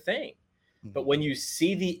wasn't a thing. Mm-hmm. But when you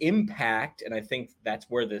see the impact, and I think that's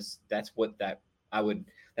if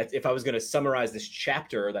I was going to summarize this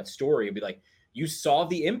chapter or that story, it'd be like, you saw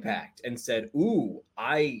the impact and said, ooh,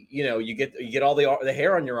 you get all the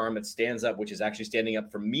hair on your arm that stands up, which is actually standing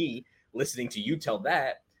up for me, listening to you tell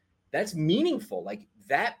that's meaningful. Like,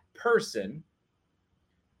 that person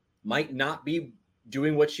might not be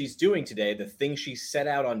doing what she's doing today, the thing she set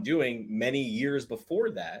out on doing many years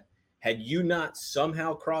before that, had you not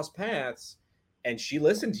somehow crossed paths and she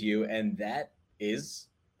listened to you, and that is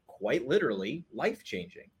quite literally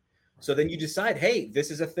life-changing. So then you decide, hey,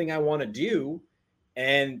 this is a thing I want to do.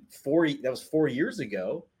 And that was 4 years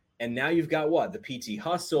ago. And now you've got what? The PT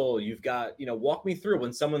hustle. You've got, walk me through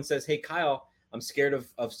when someone says, hey, Kyle, I'm scared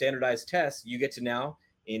of standardized tests. You get to now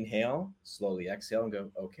inhale, slowly exhale, and go,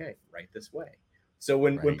 okay, right this way. So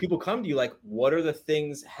when people come to you, like, what are the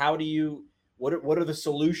things, what are the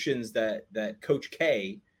solutions that Coach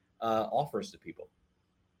K offers to people?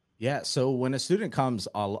 Yeah. So when a student comes,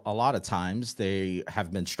 a lot of times they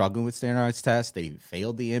have been struggling with standardized tests. They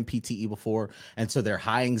failed the MPTE before. And so they're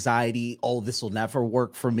high anxiety. Oh, this will never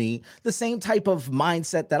work for me. The same type of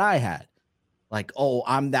mindset that I had. Like, oh,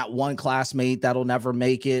 I'm that one classmate that'll never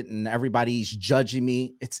make it, and everybody's judging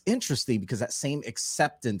me. It's interesting because that same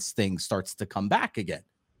acceptance thing starts to come back again.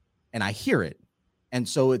 And I hear it. And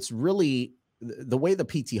so it's really the way the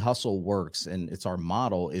PT hustle works, and it's our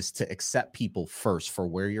model, is to accept people first for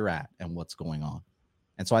where you're at and what's going on.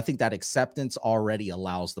 And so I think that acceptance already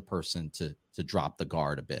allows the person to drop the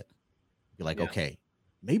guard a bit. Be like, okay,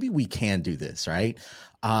 maybe we can do this, right?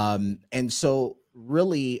 And so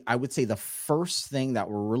really, I would say the first thing that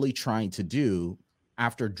we're really trying to do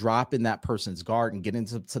after dropping that person's guard and getting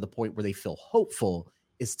to the point where they feel hopeful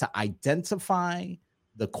is to identify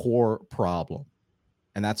the core problem.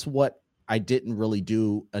 And that's what I didn't really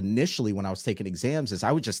do initially when I was taking exams, is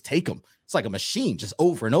I would just take them. It's like a machine, just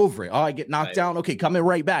over and over. Oh, I get knocked down. Okay, coming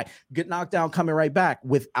right back. Get knocked down, coming right back,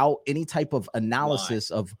 without any type of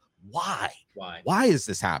analysis of why is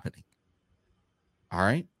this happening? All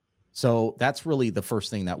right. So that's really the first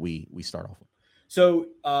thing that we start off with. So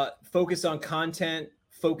focus on content,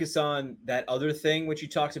 focus on that other thing, which you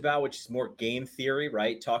talked about, which is more game theory,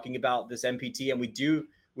 right? Talking about this MPT. And we do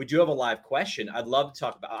have a live question. I'd love to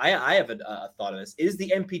talk about, I have a thought of this. Is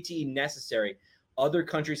the MPT necessary? Other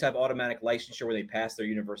countries have automatic licensure where they pass their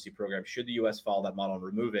university program. Should the US follow that model and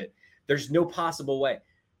remove it? There's no possible way.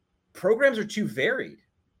 Programs are too varied,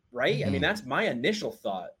 right? Mm-hmm. I mean, that's my initial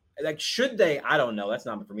thought. Like, should they? I don't know. That's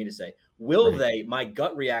not for me to say. Will they? My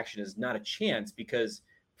gut reaction is not a chance, because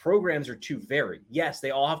programs are too varied. Yes,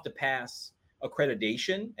 they all have to pass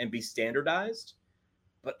accreditation and be standardized,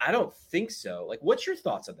 but I don't think so. Like, what's your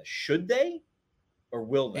thoughts on this? Should they, or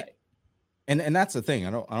will they? And that's the thing.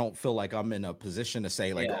 I don't feel like I'm in a position to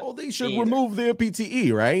say like, oh, they should remove the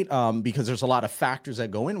PTE, right? Because there's a lot of factors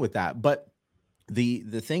that go in with that. But the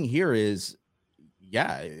thing here is,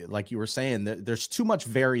 like you were saying, there's too much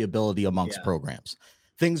variability amongst programs.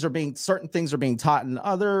 Certain things are being taught in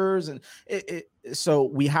others, and so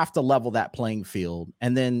we have to level that playing field,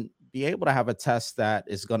 and then be able to have a test that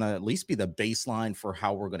is going to at least be the baseline for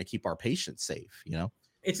how we're going to keep our patients safe.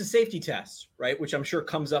 It's a safety test, right? Which I'm sure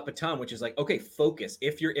comes up a ton, which is like, okay, focus.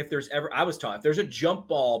 If there's a jump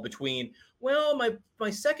ball between, well,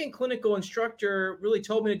 my second clinical instructor really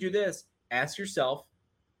told me to do this. Ask yourself,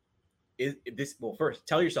 first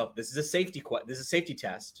tell yourself this is a safety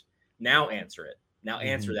test. Now answer it. Now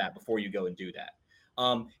answer that before you go and do that.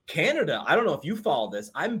 Canada, I don't know if you follow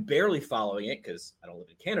this. I'm barely following it because I don't live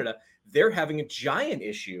in Canada. They're having a giant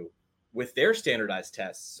issue with their standardized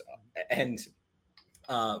tests. And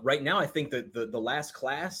right now, I think that the last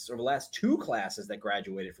class or the last two classes that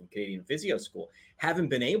graduated from Canadian Physio School haven't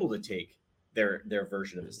been able to take their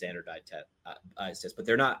version of the standardized test, but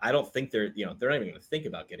they're not. I don't think they're not even going to think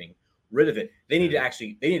about getting rid of it. They need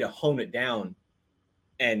to hone it down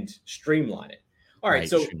and streamline it. All right,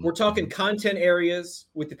 so we're talking content areas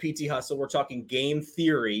with the PT Hustle. We're talking game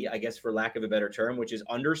theory, I guess, for lack of a better term, which is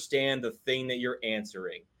understand the thing that you're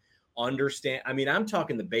answering. Understand. I mean, I'm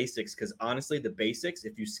talking the basics because honestly, the basics,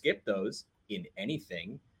 if you skip those in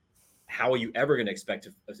anything, how are you ever going to expect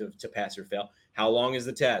to pass or fail? How long is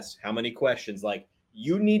the test? How many questions? Like,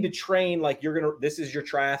 you need to train like this is your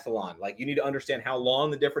triathlon. Like, you need to understand how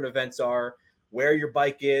long the different events are, where your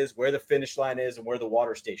bike is, where the finish line is, and where the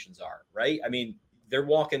water stations are, right? I mean, they're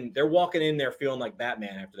walking in there feeling like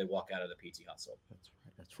Batman after they walk out of the PT Hustle.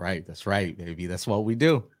 That's right, baby. That's what we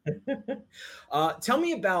do. Tell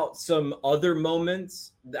me about some other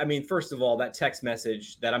moments. I mean, first of all, that text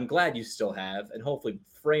message that I'm glad you still have, and hopefully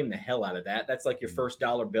frame the hell out of that. That's like your first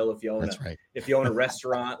dollar bill if you own a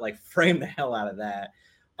restaurant. Like, frame the hell out of that.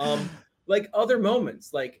 Like other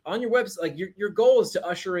moments, like on your website, like your goal is to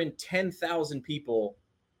usher in 10,000 people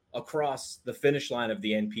across the finish line of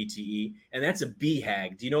the NPTE, and that's a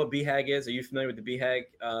BHAG. Do you know what BHAG is? Are you familiar with the BHAG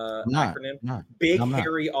acronym? Big,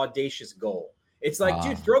 hairy, audacious goal. It's like,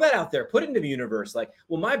 dude, throw that out there, put it into the universe. Like,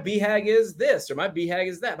 well, my BHAG is this, or my BHAG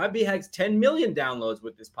is that. My BHAG's 10 million downloads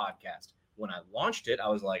with this podcast. When I launched it, I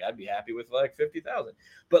was like, I'd be happy with like 50,000.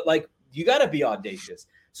 But like, you got to be audacious.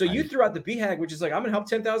 So you threw out the BHAG, which is like, I'm going to help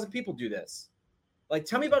 10,000 people do this. Like,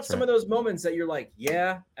 tell me about some of those moments that you're like,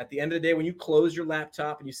 yeah, at the end of the day, when you close your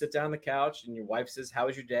laptop and you sit down on the couch and your wife says, how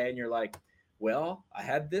was your day? And you're like, well, I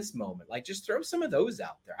had this moment. Like, just throw some of those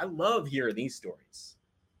out there. I love hearing these stories.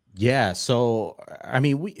 Yeah. So, I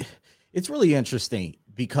mean, it's really interesting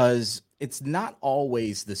because it's not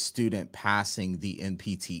always the student passing the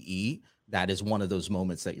NPTE that is one of those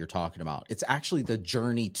moments that you're talking about. It's actually the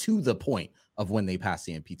journey to the point of when they pass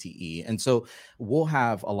the NPTE. And so we'll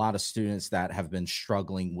have a lot of students that have been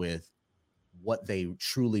struggling with what they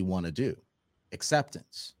truly want to do,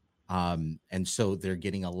 acceptance. And so they're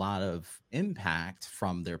getting a lot of impact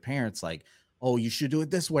from their parents, like, oh, you should do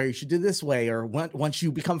it this way, you should do it this way, or once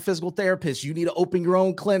you become physical therapist, you need to open your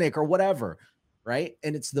own clinic or whatever, right?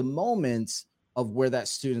 And it's the moments of where that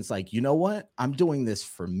student's like, you know what? I'm doing this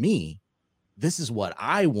for me. This is what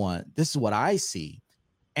I want. This is what I see.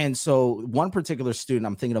 And so one particular student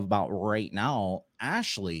I'm thinking about right now,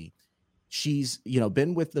 Ashley, she's,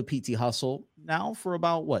 been with the PT Hustle now for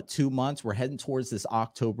about 2 months. We're heading towards this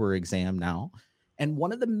October exam now. And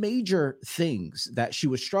one of the major things that she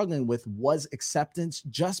was struggling with was acceptance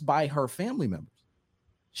just by her family members.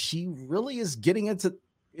 She really is getting into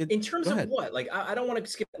it. In terms of what? Like, I don't want to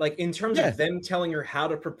skip, like, in terms of them telling her how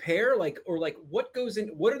to prepare, like, or like what goes in,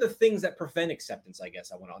 what are the things that prevent acceptance? I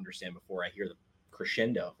guess I want to understand before I hear the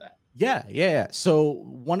crescendo of that. Yeah. So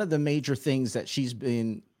one of the major things that she's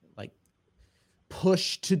been like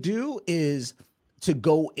pushed to do is to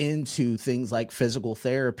go into things like physical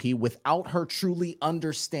therapy without her truly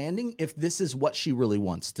understanding if this is what she really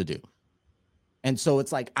wants to do. And so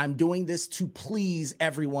it's like, I'm doing this to please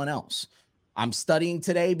everyone else. I'm studying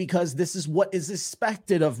today because this is what is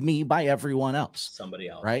expected of me by everyone else. Somebody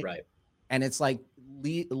else. Right. And it's like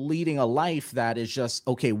leading a life that is just,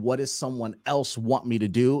 okay, what does someone else want me to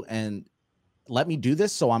do? And let me do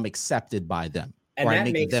this so I'm accepted by them, and or I'm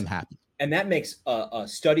making them happy. And that makes a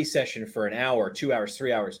study session for an hour, 2 hours,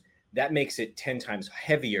 3 hours, that makes it 10 times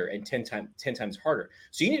heavier and 10 times harder.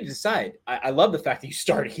 So you need to decide. I love the fact that you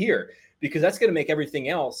start here, because that's going to make everything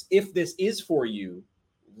else, if this is for you,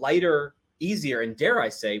 lighter, easier, and dare I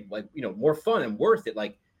say, like, more fun and worth it.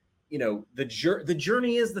 Like, the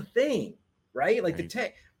journey is the thing, right? Like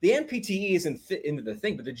the NPTE isn't into the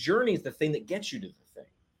thing, but the journey is the thing that gets you to the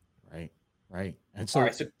thing. Right. And so, all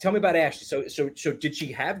right. So tell me about Ashley. So did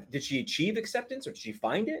she achieve acceptance, or did she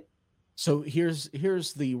find it? So here's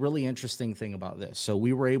the really interesting thing about this. So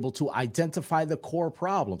we were able to identify the core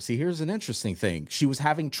problem. See, here's an interesting thing. She was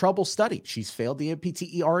having trouble studying. She's failed the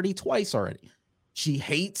NPTE twice already. She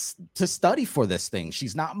hates to study for this thing.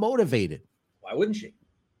 She's not motivated. Why wouldn't she?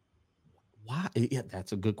 Why? Yeah,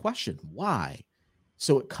 that's a good question. Why?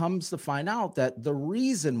 So it comes to find out that the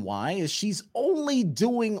reason why is she's only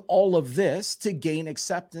doing all of this to gain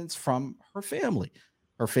acceptance from her family.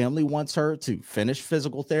 Her family wants her to finish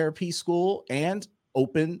physical therapy school and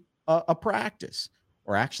open a practice,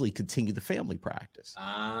 or actually continue the family practice.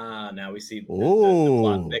 Now we see the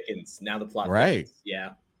plot thickens. Now the plot thickens.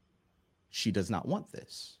 Yeah. She does not want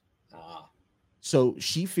this. So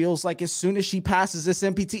she feels like as soon as she passes this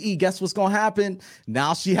NPTE, guess what's going to happen?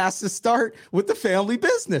 Now she has to start with the family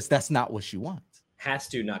business. That's not what she wants. Has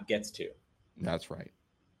to, not gets to. That's right.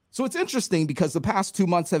 So it's interesting because the past 2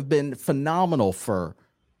 months have been phenomenal for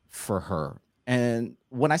her. And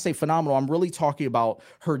when I say phenomenal, I'm really talking about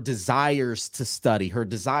her desires to study, her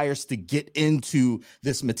desires to get into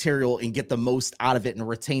this material and get the most out of it and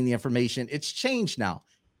retain the information. It's changed now.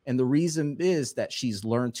 And the reason is that she's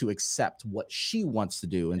learned to accept what she wants to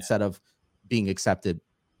do instead of being accepted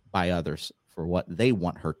by others for what they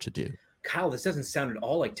want her to do. Kyle, this doesn't sound at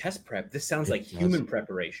all like test prep. This sounds like human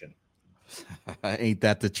preparation. Ain't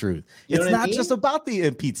that the truth? You know it's not I mean? just about the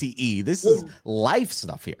NPTE. This is life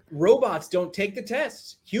stuff here. Robots don't take the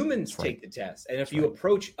tests. Humans take the test. And if you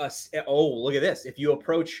approach us, look at this. If you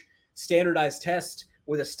approach standardized test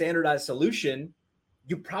with a standardized solution,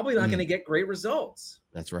 you're probably not going to get great results.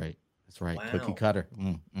 That's right. That's right. Wow. Cookie cutter.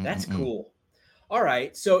 That's cool. All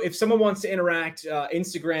right. So if someone wants to interact,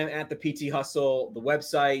 Instagram at the PT Hustle, the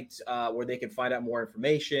website where they can find out more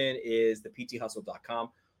information is thepthustle.com.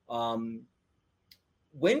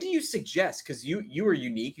 When do you suggest, because you were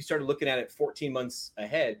unique, you started looking at it 14 months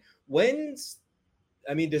ahead. Does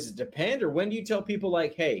it depend, or when do you tell people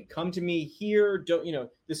like, hey, come to me here, don't,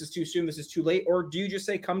 this is too soon, this is too late, or do you just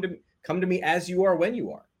say come to me as you are when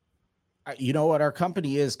you are? You know what our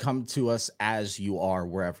company is, come to us as you are,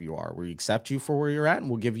 wherever you are. We accept you for where you're at, and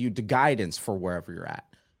we'll give you the guidance for wherever you're at.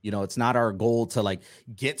 It's not our goal to like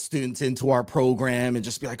get students into our program and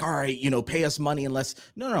just be like, all right, pay us money unless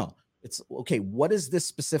no. It's okay. What does this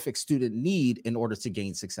specific student need in order to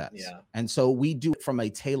gain success? Yeah. And so we do it from a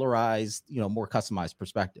tailorized, more customized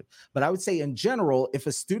perspective. But I would say in general, if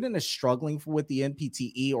a student is struggling with the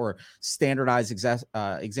NPTE or standardized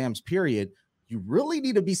exams period, you really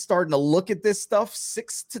need to be starting to look at this stuff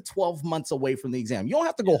 6 to 12 months away from the exam. You don't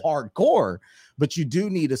have to go hardcore, but you do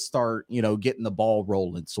need to start, getting the ball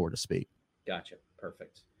rolling, so to speak. Gotcha.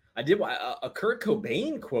 Perfect. I did a Kurt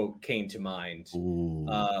Cobain quote came to mind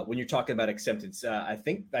when you're talking about acceptance. I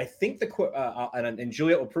think the quote, and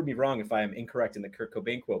Juliet will prove me wrong if I am incorrect in the Kurt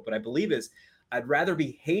Cobain quote, but I believe is, I'd rather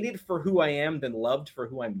be hated for who I am than loved for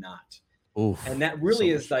who I'm not. Oof, and that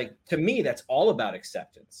really is like, to me, that's all about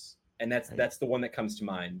acceptance. And that's the one that comes to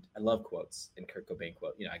mind. I love quotes and Kurt Cobain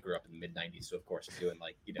quote. I grew up in the mid 90s. So of course I'm doing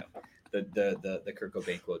like, the Kurt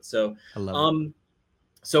Cobain quote. So, I love it.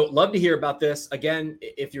 So love to hear about this. Again,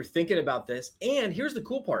 if you're thinking about this, and here's the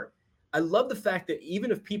cool part. I love the fact that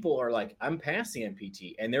even if people are like, I'm past the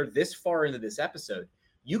NPT and they're this far into this episode,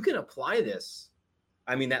 you can apply this.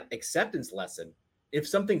 That acceptance lesson. If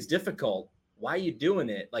something's difficult, why are you doing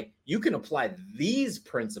it? Like, you can apply these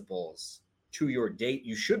principles to your date.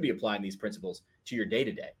 You should be applying these principles to your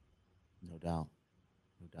day-to-day. No doubt.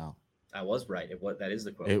 I was right. That is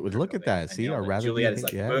the quote. It would look at that. See, I'd rather Juliet is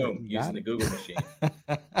like, boom, using the Google machine.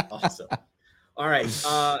 Awesome. All right.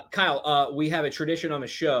 Kyle, we have a tradition on the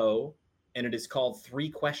show, and it is called 3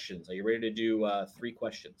 questions. Are you ready to do 3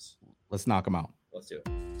 questions? Let's knock them out. Let's do it.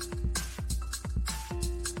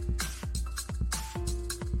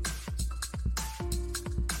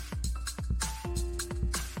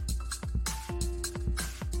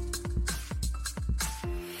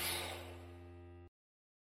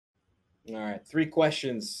 All right. 3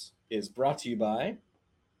 questions is brought to you by,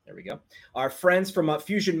 there we go, our friends from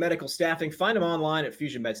Fusion Medical Staffing. Find them online at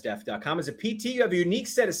fusionmedstaff.com. As a PT, you have a unique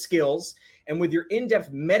set of skills, and with your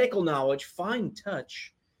in-depth medical knowledge, fine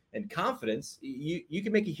touch, and confidence, you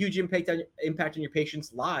can make a huge impact on your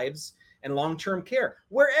patients' lives and long-term care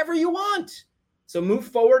wherever you want. So move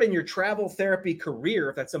forward in your travel therapy career,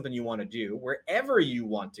 if that's something you want to do, wherever you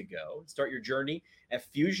want to go. Start your journey at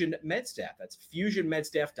Fusion MedStaff. That's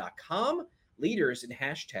fusionmedstaff.com, leaders in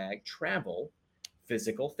 #travel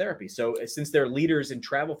physical therapy. So since they're leaders in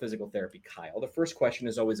travel physical therapy, Kyle, the first question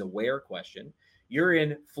is always a where question. You're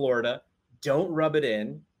in Florida. Don't rub it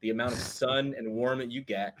in, the amount of sun and warm that you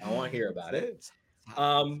get. I want to hear about it.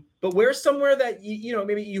 But where's somewhere that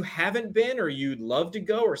maybe you haven't been, or you'd love to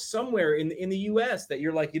go, or somewhere in the US that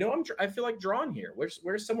you're like, I feel like drawn here.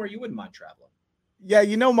 Where's somewhere you wouldn't mind traveling? Yeah,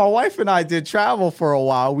 my wife and I did travel for a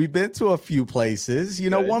while. We've been to a few places.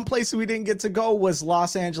 One place we didn't get to go was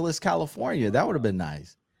Los Angeles, California. That would have been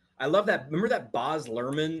nice. I love that. Remember that Baz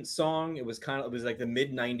Luhrmann song? It was like the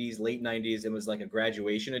mid 90s, late 90s. It was like a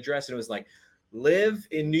graduation address. And it was like, live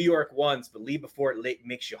in New York once, but leave before it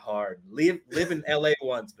makes you hard. Live in LA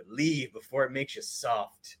once, but leave before it makes you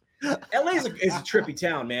soft. LA is a trippy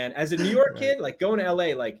town, man. As a New York kid, like going to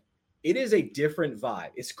LA, like it is a different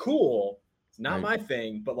vibe. It's cool. It's Not my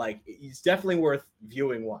thing, but like it's definitely worth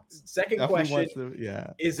viewing once. Second Definitely question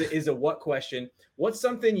is a what question? What's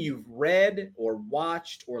something you've read or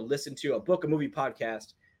watched or listened to, a book, a movie,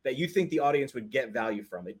 podcast that you think the audience would get value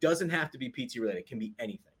from? It doesn't have to be PT related. It can be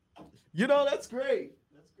anything. That's great.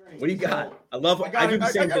 What do you got? I do the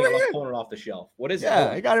same thing. I love pulling it off the shelf. What is it? Yeah,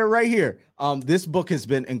 I got it right here. This book has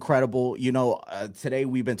been incredible. Today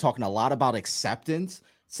we've been talking a lot about acceptance,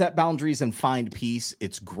 set boundaries, and find peace.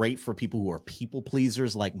 It's great for people who are people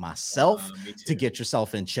pleasers like myself to get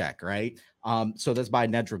yourself in check, right? So that's by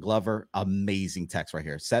Nedra Glover. Amazing text right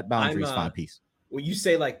here. Set boundaries, find peace. When you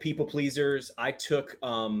say like people pleasers, I took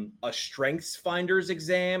a Strengths Finders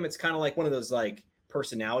exam. It's kind of like one of those like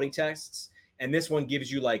personality tests. And this one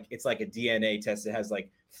gives you it's like a DNA test. It has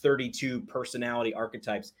like 32 personality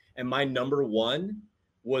archetypes. And my number one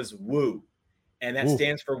was woo. And that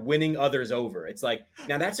stands for winning others over. It's like,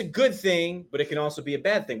 now that's a good thing, but it can also be a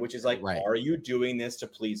bad thing, which is like, Are you doing this to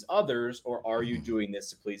please others or are you doing this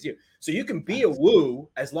to please you? So you can be a woo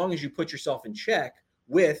as long as you put yourself in check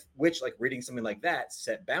with which, like reading something like that,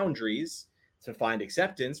 set boundaries to find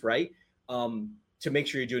acceptance, right? To make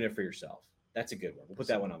sure you're doing it for yourself. That's a good one. We'll put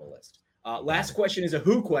that one on the list. Last question is a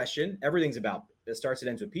who question. Everything's about, it starts and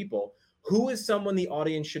ends with people. Who is someone the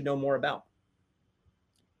audience should know more about?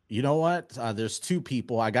 You know what? There's two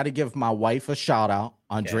people. I got to give my wife a shout out,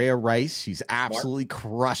 Andrea Rice. She's absolutely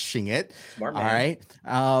crushing it. Smart man. All right.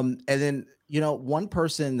 And then, one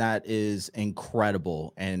person that is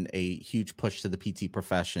incredible and a huge push to the PT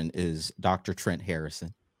profession is Dr. Trent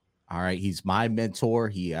Harrison. All right. He's my mentor.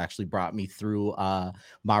 He actually brought me through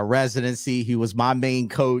my residency. He was my main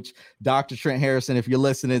coach. Dr. Trent Harrison, if you're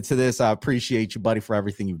listening to this, I appreciate you, buddy, for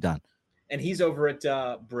everything you've done. And he's over at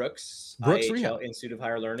Brooks IHL Institute of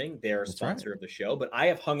Higher Learning. They're a sponsor of the show. But I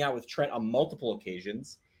have hung out with Trent on multiple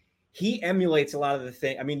occasions. He emulates a lot of the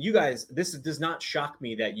things. I mean, you guys, this does not shock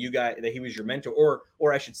me that that he was your mentor,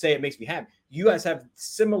 or I should say, it makes me happy. You guys have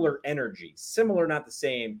similar energy, similar, not the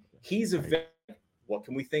same. He's what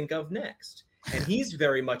can we think of next? And he's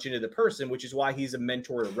very much into the person, which is why he's a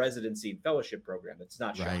mentor, residency, and fellowship program. That's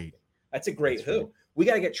not shocking. That's a great who. Right. We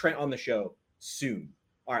got to get Trent on the show soon.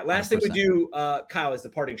 All right, last 100%. Thing we do, Kyle, is the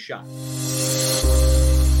parting shot.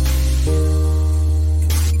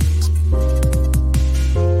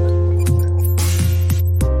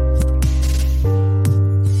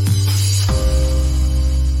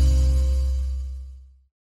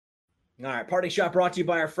 All right, parting shot brought to you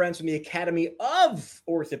by our friends from the Academy of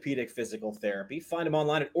Orthopedic Physical Therapy. Find them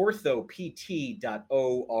online at orthopt.org.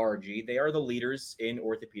 They are the leaders in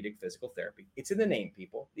orthopedic physical therapy. It's in the name,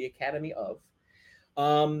 people, the Academy of.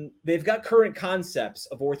 They've got current concepts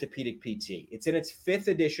of orthopedic PT. It's in its 5th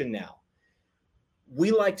edition now.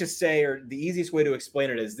 We like to say, or the easiest way to explain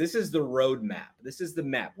it is, this is the roadmap. This is the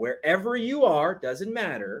map. Wherever you are, doesn't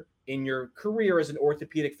matter, in your career as an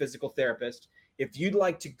orthopedic physical therapist, if you'd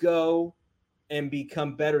like to go and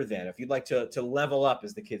become better than, if you'd like to level up,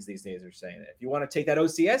 as the kids these days are saying it, if you want to take that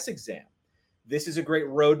OCS exam, this is a great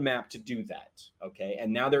roadmap to do that, okay?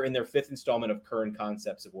 And now they're in their 5th installment of current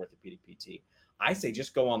concepts of orthopedic PT. I say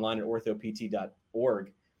just go online at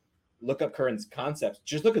orthopt.org, look up current concepts,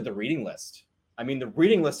 just look at the reading list. I mean, the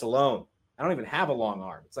reading list alone, I don't even have a long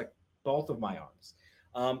arm. It's like both of my arms.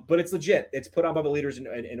 But it's legit. It's put on by the leaders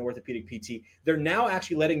in orthopedic PT. They're now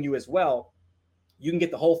actually letting you as well, you can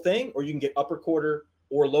get the whole thing, or you can get upper quarter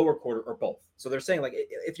or lower quarter or both. So they're saying, like,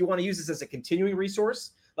 if you want to use this as a continuing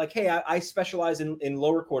resource, like, hey, I specialize in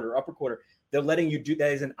lower quarter, upper quarter, they're letting you do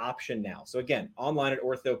that as an option now. So again, online at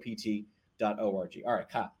orthopt.org. All right,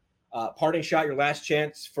 Kyle. Parting shot, your last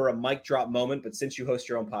chance for a mic drop moment. But since you host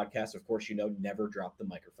your own podcast, of course, never drop the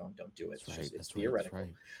microphone. Don't do it. It's theoretical. Right.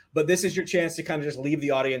 But this is your chance to kind of just leave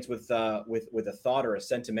the audience with a thought or a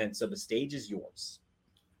sentiment. So the stage is yours.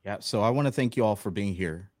 Yeah. So I want to thank you all for being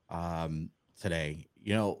here today.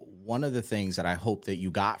 One of the things that I hope that you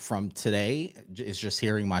got from today is just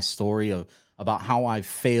hearing my story about how I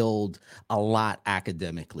failed a lot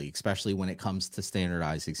academically, especially when it comes to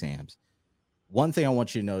standardized exams. One thing I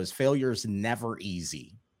want you to know is failure is never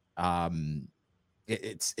easy.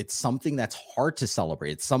 It's something that's hard to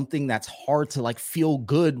celebrate. It's something that's hard to feel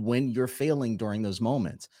good when you're failing during those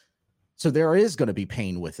moments. So there is going to be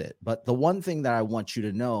pain with it. But the one thing that I want you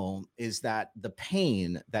to know is that the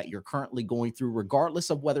pain that you're currently going through,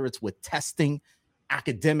 regardless of whether it's with testing,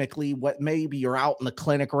 academically, what maybe you're out in the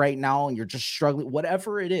clinic right now and you're just struggling,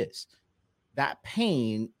 whatever it is, that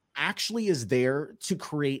pain actually is there to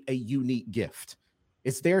create a unique gift.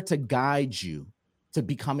 It's there to guide you to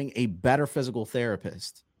becoming a better physical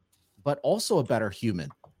therapist, but also a better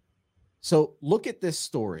human. So look at this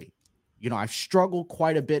story. I've struggled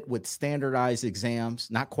quite a bit with standardized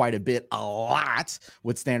exams, not quite a bit, a lot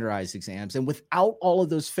with standardized exams. And without all of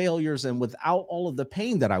those failures and without all of the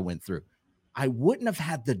pain that I went through, I wouldn't have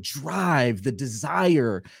had the drive, the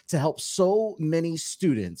desire to help so many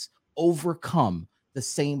students overcome the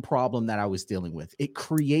same problem that I was dealing with. It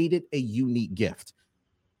created a unique gift.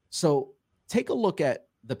 So take a look at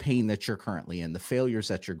the pain that you're currently in, the failures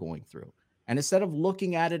that you're going through. And instead of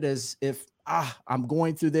looking at it as if, I'm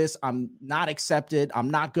going through this, I'm not accepted, I'm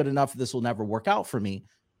not good enough, this will never work out for me,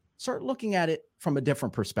 start looking at it from a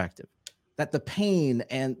different perspective. That the pain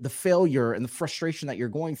and the failure and the frustration that you're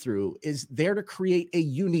going through is there to create a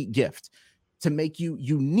unique gift, to make you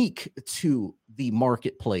unique to the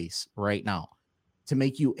marketplace right now, to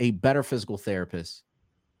make you a better physical therapist,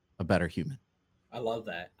 a better human. I love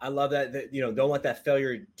that. Don't let that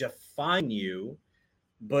failure define you,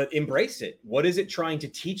 but embrace it. What is it trying to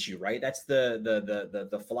teach you, right? That's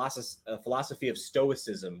the philosophy of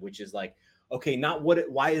stoicism, which is like, okay, not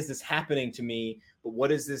why is this happening to me, but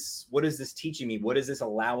what is this teaching me? What is this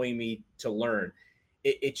allowing me to learn?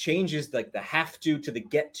 It changes like the have to the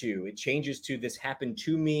get to. It changes to this happened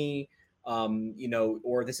to me,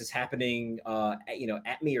 or this is happening,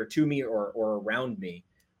 at me or to me or around me.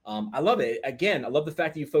 I love it. Again, I love the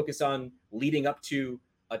fact that you focus on leading up to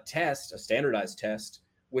a standardized test,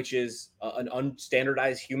 which is an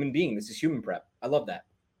unstandardized human being. This is human prep. I love that.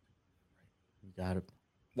 You got it.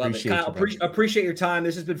 Love it. Kyle, appreciate your time.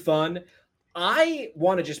 This has been fun. I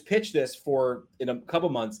want to just pitch this for in a couple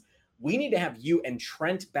months. We need to have you and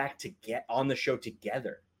Trent back to get on the show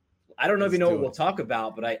together. I don't know if you know what we'll talk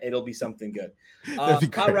about, but it'll be something good.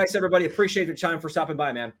 Kyle Rice, everybody, appreciate your time for stopping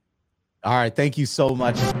by, man. All right. Thank you so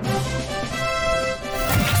much.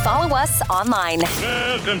 Follow us online.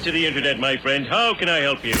 Welcome to the internet, my friend. How can I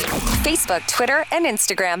help you? Facebook, Twitter, and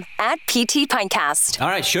Instagram at PT Pinecast. All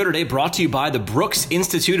right, show today brought to you by the Brooks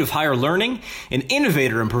Institute of Higher Learning, an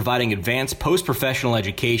innovator in providing advanced post-professional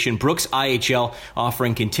education. Brooks IHL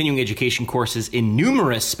offering continuing education courses in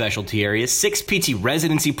numerous specialty areas, 6 PT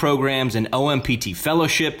residency programs, and OMPT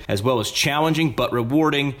fellowship, as well as challenging but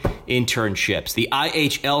rewarding internships. The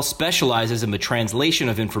IHL specializes in the translation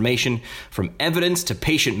of information from evidence to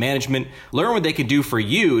patient management. Learn what they can do for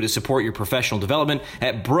you to support your professional development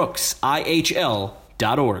at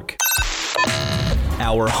brooksihl.org.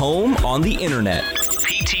 Our home on the internet.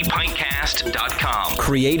 PTPintcast.com.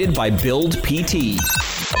 Created by Build PT.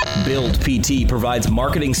 Build PT provides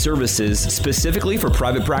marketing services specifically for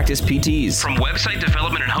private practice PTs. From website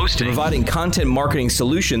development and hosting, providing content marketing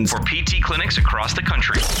solutions for PT clinics across the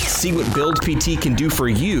country. See what Build PT can do for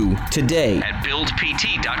you today at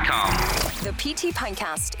buildpt.com. The PT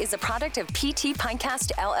Pinecast is a product of PT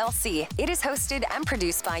Pinecast LLC. It is hosted and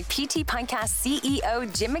produced by PT Pinecast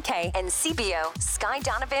CEO Jim McKay and CBO Sky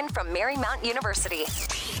Donovan from Marymount University.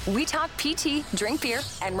 We talk PT, drink beer,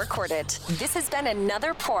 and record it. This has been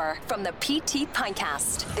another pour from the PT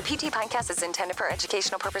Pinecast. The PT Pinecast is intended for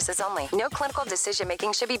educational purposes only. No clinical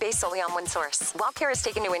decision-making should be based solely on one source. While care is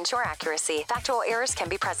taken to ensure accuracy, factual errors can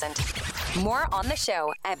be present. More on the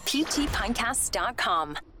show at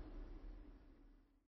ptpinecast.com.